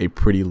a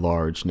pretty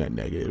large net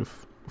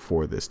negative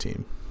for this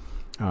team.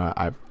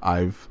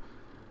 I've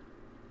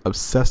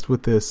obsessed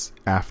with this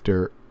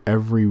after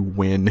every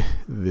win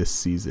this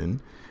season,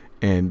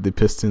 and the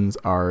Pistons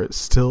are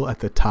still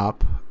at the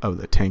top of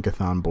the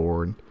Tankathon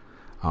board.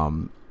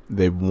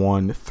 They've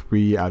won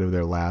 3 out of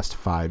their last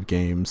 5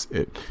 games.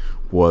 It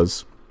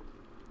was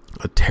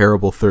a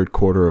terrible third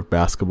quarter of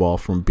basketball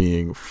from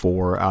being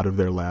 4 out of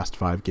their last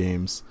 5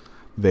 games.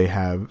 They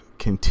have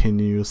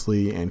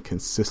continuously and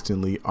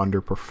consistently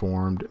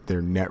underperformed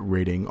their net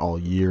rating all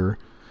year.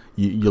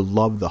 You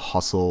love the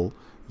hustle.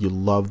 You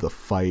love the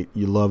fight.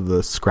 You love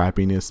the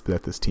scrappiness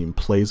that this team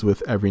plays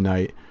with every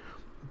night.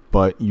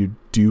 but you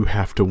do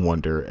have to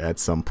wonder at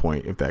some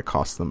point if that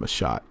costs them a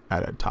shot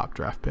at a top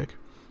draft pick.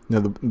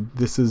 Now,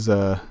 this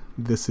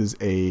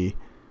isn't a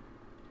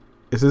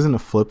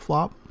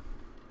flip-flop.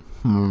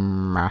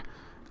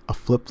 A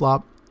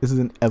flip-flop. This is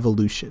an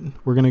evolution.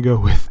 We're going to go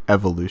with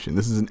evolution.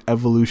 This is an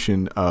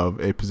evolution of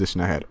a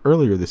position I had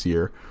earlier this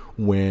year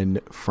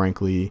when,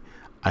 frankly,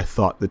 I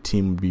thought the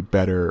team would be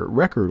better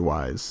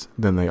record-wise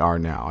than they are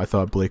now. I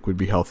thought Blake would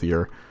be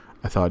healthier.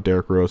 I thought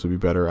Derrick Rose would be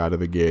better out of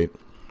the gate.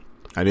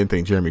 I didn't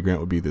think Jeremy Grant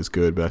would be this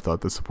good, but I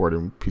thought the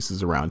supporting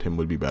pieces around him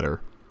would be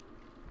better.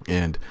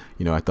 And,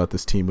 I thought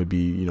this team would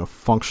be,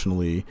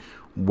 functionally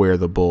where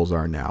the Bulls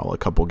are now, a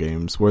couple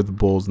games, where the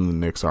Bulls and the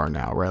Knicks are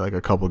now, right? Like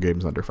a couple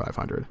games under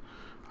 500.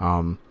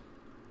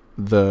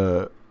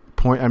 The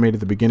point I made at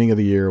the beginning of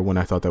the year when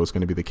I thought that was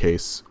going to be the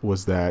case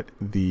was that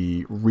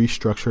the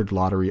restructured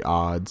lottery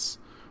odds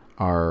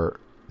they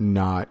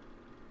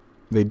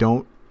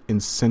don't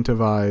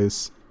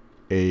incentivize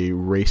a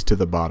race to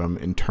the bottom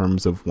in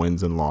terms of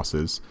wins and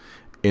losses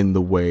in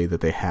the way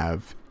that they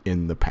have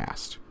in the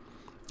past.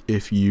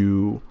 If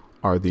you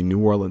are the New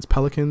Orleans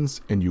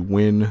Pelicans and you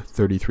win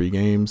 33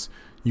 games,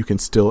 you can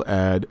still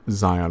add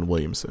Zion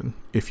Williamson.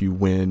 If you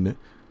win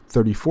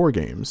 34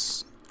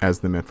 games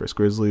as the Memphis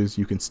Grizzlies,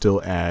 you can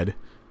still add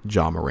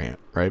Ja Morant,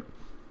 right?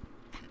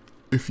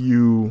 If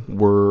you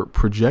were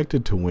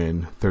projected to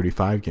win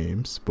 35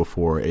 games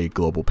before a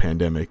global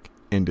pandemic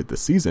ended the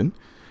season,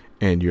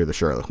 and you're the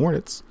Charlotte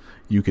Hornets,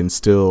 you can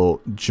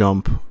still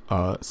jump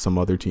some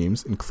other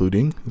teams,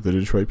 including the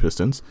Detroit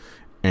Pistons,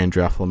 and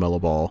draft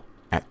LaMelo Ball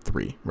at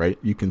 3, right?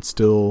 You can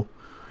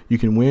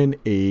win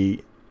a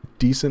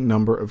decent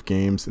number of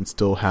games and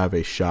still have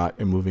a shot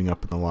at moving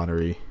up in the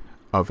lottery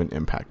of an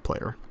impact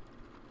player.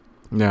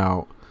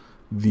 Now,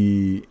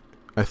 I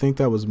think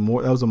that was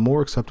a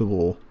more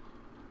acceptable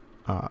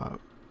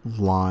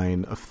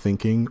line of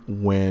thinking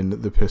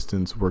when the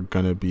Pistons were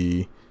going to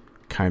be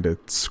kind of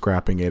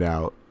scrapping it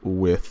out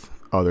with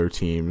other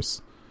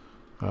teams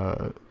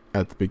at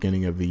the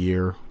beginning of the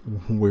year.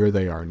 Where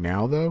they are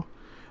now, though,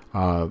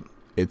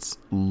 it's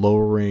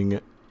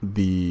lowering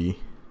the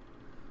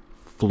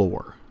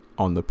floor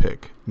on the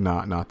pick,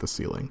 not the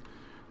ceiling.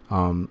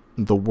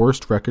 The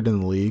worst record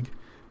in the league,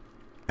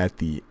 at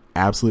the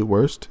absolute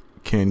worst,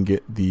 can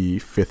get the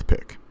 5th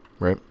pick,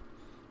 right?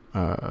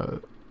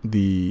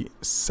 The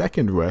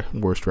second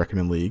worst record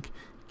in the league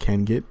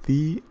can get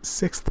the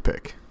 6th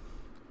pick.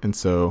 And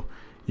so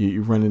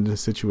you run into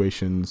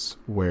situations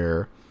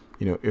where,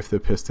 if the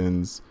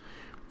Pistons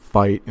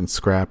fight and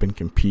scrap and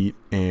compete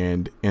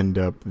and end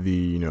up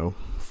the,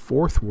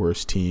 4th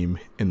worst team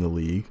in the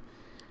league,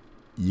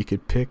 you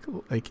could pick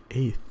like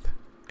 8th.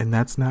 And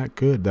that's not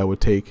good.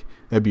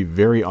 That'd be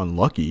very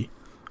unlucky,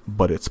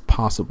 but it's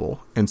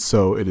possible. And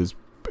so it is.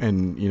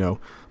 And,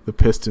 the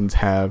Pistons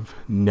have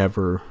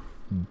never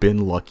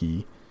been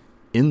lucky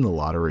in the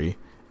lottery.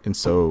 And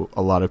so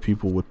a lot of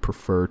people would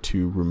prefer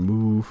to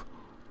remove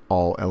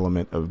all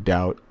element of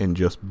doubt and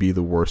just be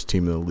the worst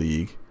team in the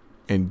league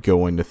and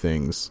go into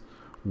things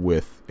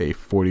with a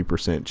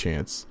 40%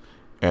 chance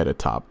at a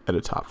top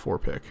 4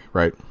 pick,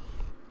 right?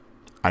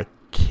 I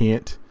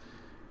can't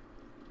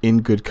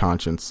in good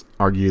conscience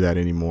argue that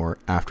anymore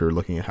after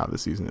looking at how the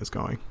season is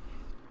going.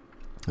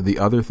 The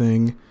other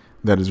thing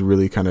that has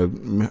really kind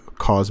of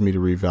caused me to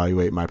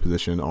reevaluate my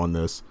position on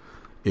this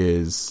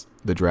is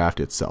the draft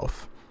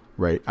itself,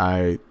 right?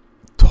 I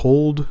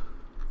told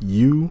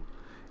you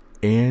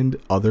and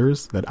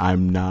others that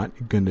I'm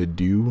not going to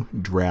do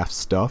draft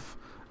stuff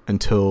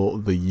until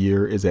the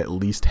year is at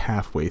least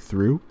halfway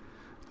through.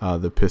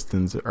 The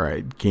Pistons are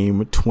at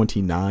game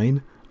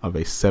 29 of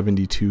a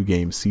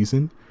 72-game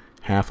season.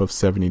 Half of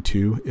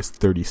 72 is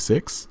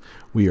 36.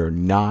 We are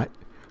not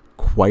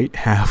quite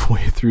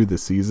halfway through the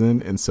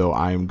season, and so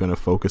I am going to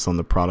focus on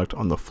the product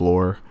on the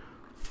floor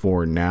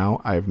for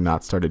now. I have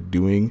not started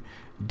doing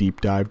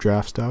deep dive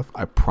draft stuff.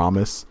 I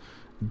promise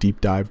deep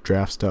dive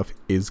draft stuff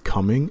is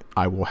coming.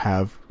 I will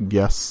have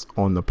guests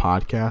on the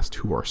podcast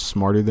who are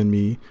smarter than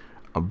me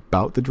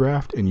about the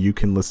draft, and you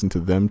can listen to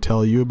them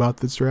tell you about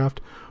this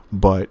draft.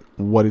 But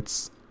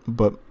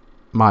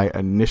my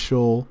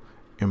initial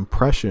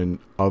impression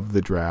of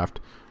the draft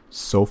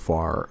so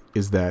far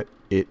is that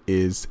it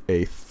is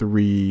a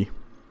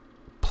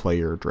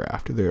 3-player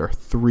draft. There are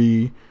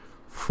 3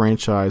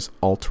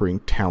 franchise-altering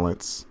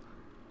talents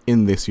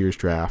in this year's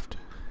draft,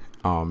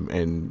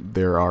 and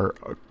there are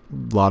a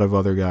lot of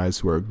other guys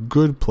who are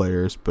good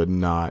players, but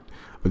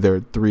there are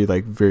 3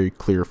 very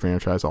clear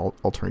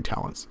franchise-altering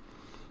talents.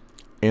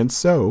 And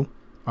so,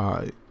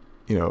 I'm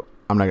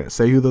not going to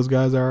say who those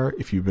guys are.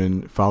 If you've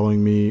been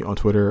following me on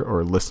Twitter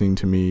or listening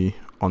to me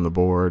on the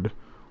board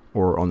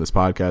or on this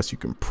podcast, you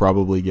can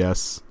probably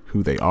guess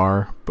who they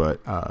are, but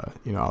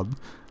I'll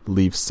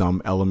leave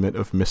some element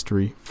of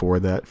mystery for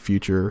that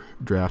future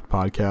draft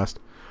podcast.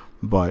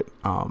 But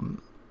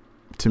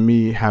to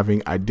me,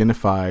 having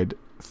identified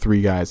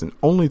 3 guys and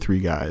only 3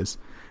 guys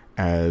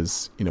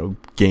as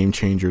game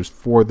changers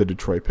for the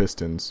Detroit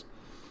Pistons,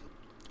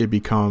 it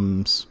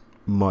becomes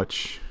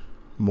much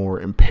more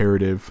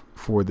imperative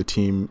for the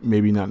team,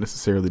 maybe not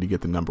necessarily to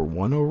get the number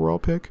 1 overall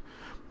pick,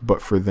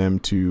 but for them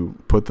to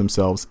put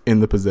themselves in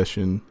the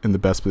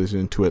best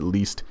position to at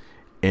least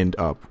end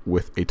up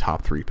with a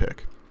top 3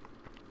 pick.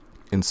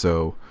 And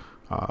so,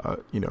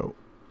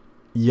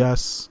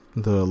 yes,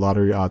 the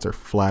lottery odds are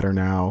flatter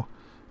now.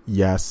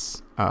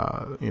 Yes,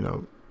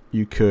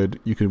 you could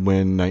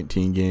win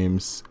 19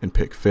 games and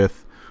pick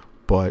 5th,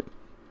 but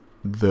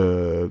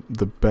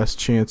the best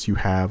chance you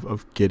have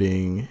of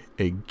getting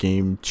a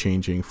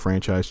game-changing,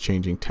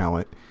 franchise-changing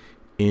talent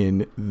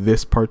in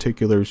this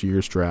particular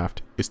year's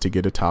draft is to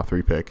get a top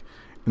 3 pick.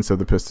 And so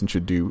the Pistons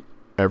should do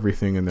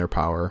everything in their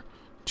power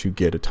to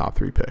get a top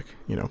 3 pick.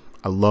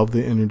 I love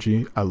the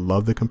energy. I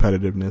love the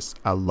competitiveness.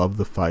 I love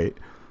the fight.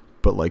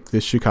 But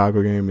this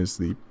Chicago game is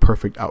the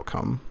perfect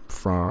outcome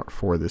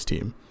for this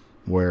team,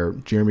 where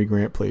Jeremy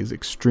Grant plays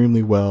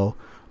extremely well.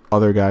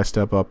 Other guys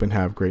step up and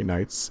have great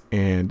nights,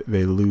 and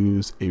they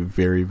lose a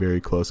very,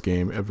 very close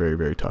game, a very,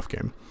 very tough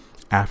game.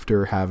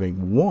 After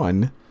having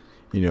won,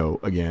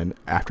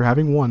 after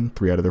having won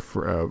 3 out of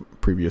the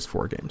previous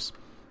 4 games.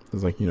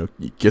 It's you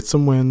get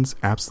some wins,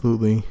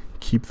 absolutely.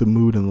 Keep the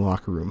mood in the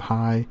locker room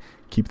high,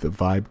 keep the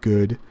vibe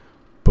good,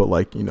 but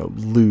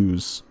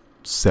lose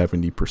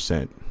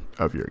 70%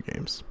 of your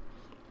games.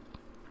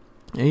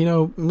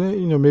 And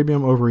maybe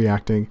I'm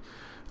overreacting.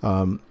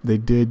 They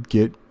did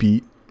get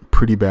beat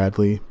pretty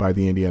badly by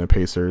the Indiana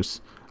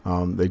Pacers.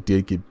 They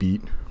did get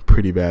beat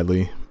pretty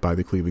badly by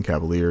the Cleveland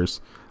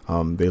Cavaliers.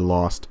 They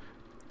lost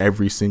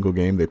every single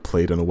game they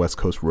played on a West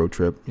Coast road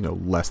trip,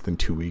 less than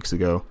 2 weeks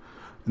ago.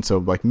 And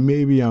so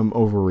maybe I'm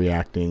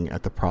overreacting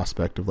at the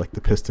prospect of the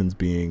Pistons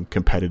being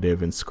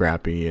competitive and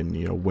scrappy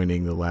and,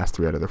 winning the last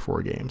 3 out of their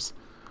 4 games.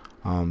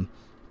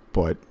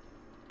 But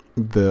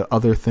the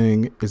other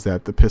thing is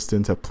that the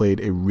Pistons have played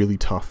a really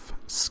tough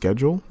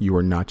schedule. You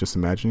are not just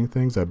imagining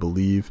things. I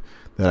believe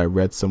that I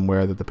read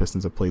somewhere that the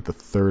Pistons have played the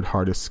 3rd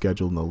hardest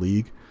schedule in the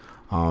league.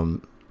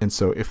 And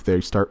so if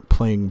they start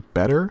playing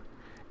better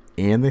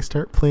and they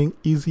start playing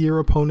easier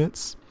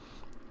opponents,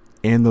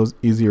 and those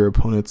easier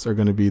opponents are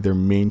going to be their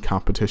main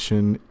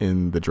competition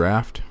in the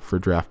draft for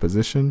draft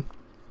position,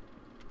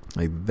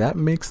 that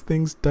makes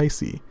things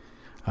dicey.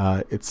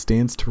 It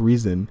stands to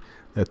reason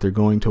that they're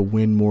going to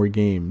win more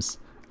games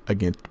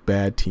against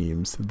bad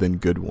teams than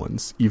good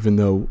ones, even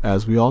though,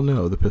 as we all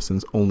know, the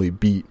Pistons only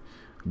beat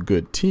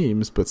good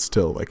teams, but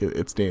still,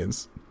 it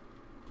stands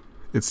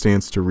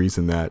to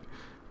reason that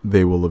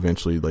they will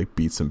eventually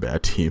beat some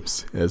bad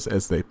teams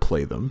as they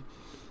play them.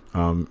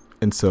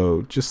 And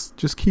so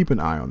just keep an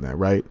eye on that,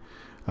 right?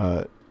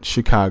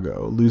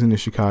 Chicago, losing to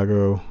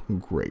Chicago,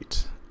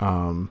 great.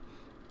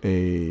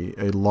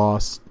 A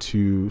loss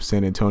to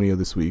San Antonio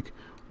this week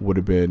would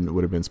have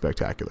been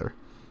spectacular,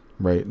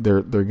 right?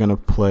 They're gonna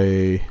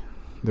play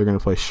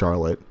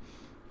Charlotte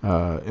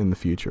in the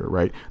future,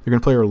 right? They're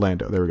gonna play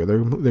Orlando. There we go.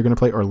 They're gonna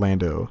play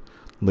Orlando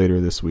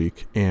later this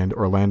week, and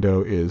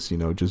Orlando is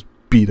just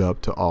beat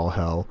up to all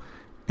hell,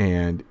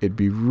 and it'd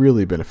be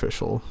really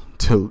beneficial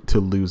to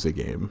lose a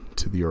game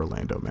to the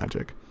Orlando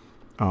Magic.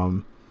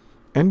 And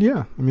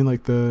yeah,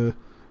 the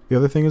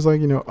other thing is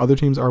other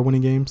teams are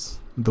winning games.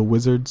 The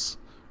Wizards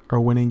are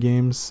winning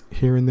games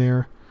here and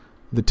there.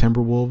 The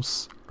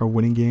Timberwolves are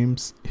winning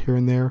games here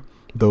and there.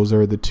 Those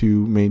are the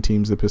 2 main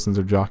teams the Pistons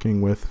are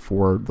jockeying with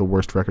for the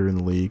worst record in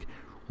the league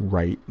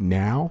right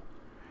now.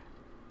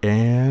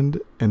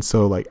 And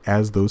so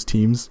as those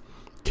teams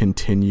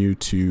continue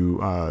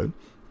to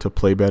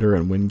play better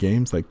and win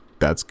games,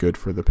 that's good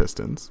for the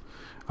Pistons.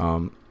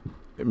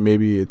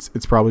 Maybe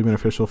it's probably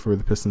beneficial for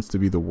the Pistons to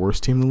be the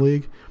worst team in the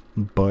league,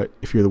 but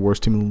if you're the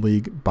worst team in the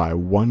league by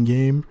 1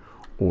 game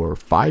or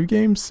 5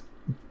 games,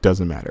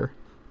 doesn't matter.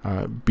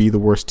 Be the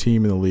worst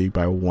team in the league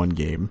by 1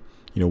 game,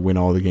 win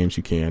all the games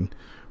you can,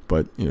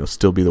 but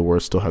still be the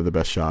worst, still have the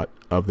best shot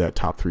of that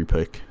top 3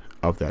 pick,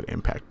 of that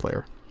impact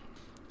player.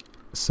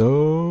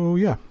 So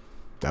yeah,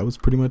 that was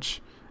pretty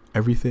much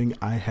everything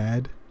I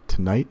had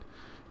tonight.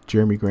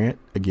 Jeremy Grant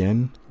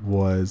again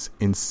was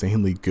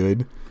insanely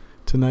good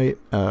tonight.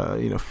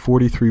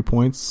 43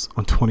 points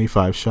on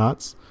 25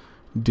 shots,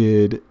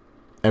 did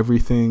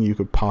everything you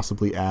could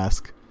possibly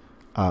ask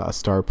a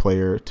star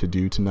player to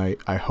do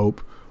tonight. I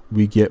hope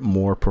we get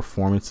more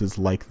performances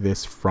like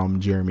this from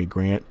Jeremy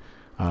Grant.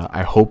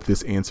 I hope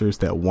this answers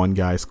that one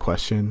guy's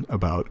question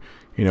about,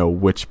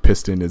 which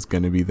Piston is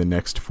going to be the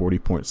next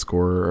 40-point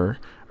scorer,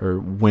 or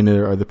when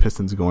are the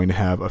Pistons going to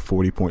have a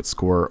 40-point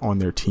scorer on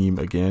their team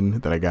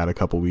again, that I got a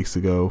couple weeks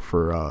ago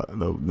for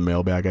the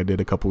mailbag I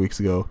did a couple weeks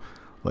ago.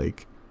 This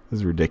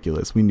is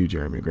ridiculous. We knew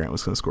Jeremy Grant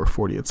was going to score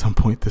 40 at some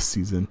point this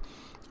season.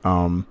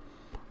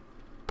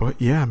 But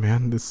yeah,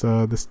 man,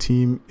 this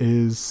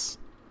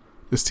team's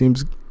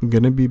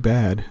going to be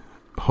bad,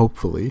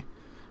 hopefully.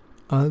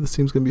 This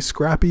team's going to be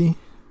scrappy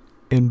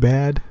and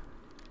bad,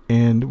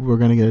 and we're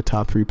going to get a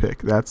top 3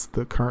 pick. That's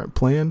the current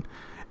plan,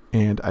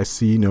 and I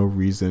see no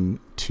reason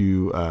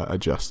to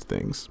adjust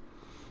things.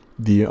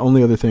 The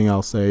only other thing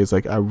I'll say is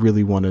I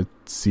really want to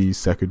see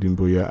Sekou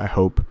Doumbouya. I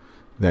hope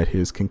that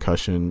his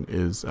concussion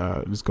is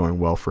going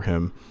well for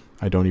him.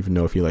 I don't even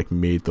know if he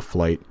made the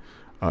flight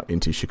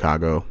into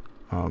Chicago.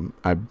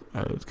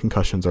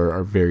 Concussions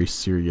are very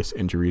serious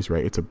injuries,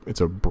 right?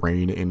 It's a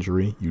brain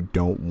injury. You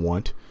don't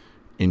want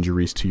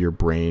injuries to your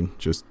brain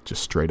just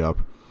straight up.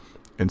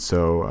 And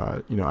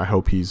so, I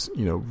hope he's,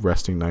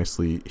 resting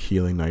nicely,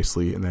 healing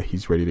nicely, and that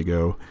he's ready to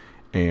go.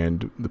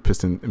 And the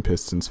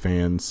Pistons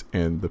fans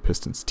and the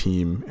Pistons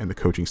team and the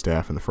coaching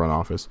staff and the front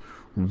office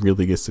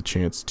really gets the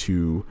chance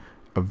to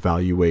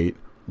evaluate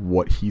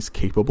what he's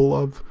capable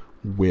of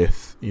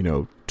with,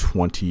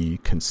 20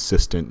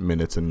 consistent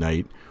minutes a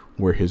night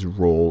where his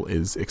role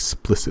is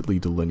explicitly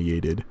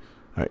delineated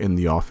in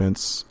the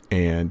offense,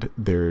 and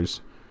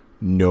there's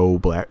no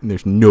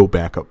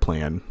backup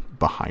plan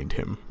behind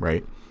him,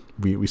 right?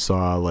 We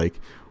saw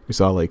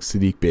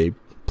Saddiq Bey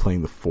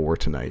playing the 4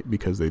 tonight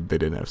because they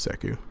didn't have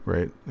Sekou,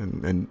 right?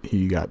 And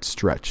he got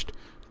stretched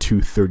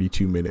to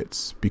 32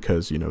 minutes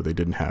because, they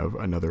didn't have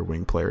another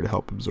wing player to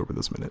help absorb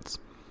those minutes.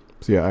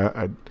 So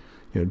yeah,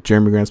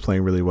 Jeremy Grant's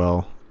playing really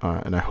well,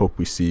 and I hope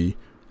we see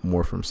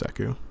more from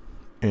Sekou.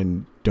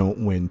 And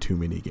don't win too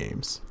many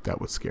games. That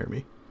would scare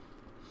me.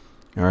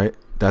 All right,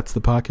 that's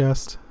the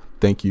podcast.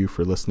 Thank you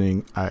for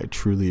listening. I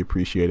truly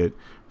appreciate it,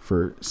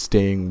 for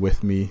staying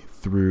with me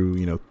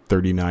through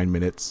 39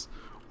 minutes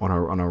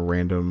on a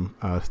random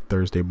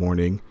Thursday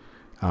morning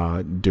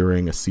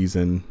during a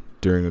season,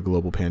 during a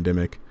global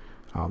pandemic.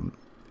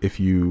 If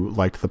you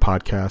liked the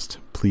podcast,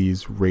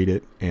 please rate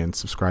it and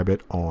subscribe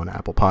it on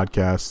Apple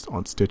Podcasts,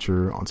 on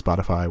Stitcher, on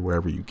Spotify,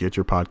 wherever you get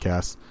your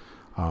podcasts.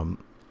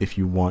 If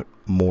you want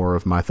more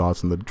of my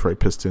thoughts on the Detroit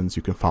Pistons,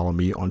 you can follow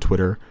me on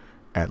Twitter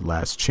at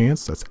Last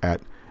Chance. That's at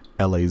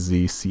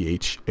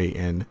LAZCHANCE.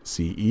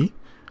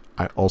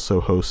 I also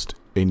host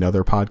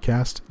another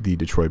podcast, the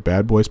Detroit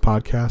Bad Boys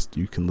podcast.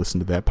 You can listen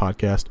to that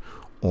podcast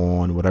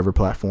on whatever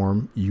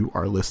platform you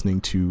are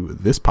listening to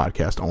this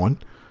podcast on.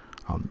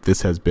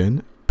 This has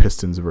been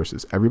Pistons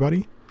versus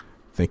Everybody.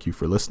 Thank you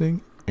for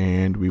listening,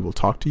 and we will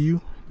talk to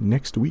you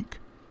next week.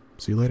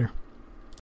 See you later.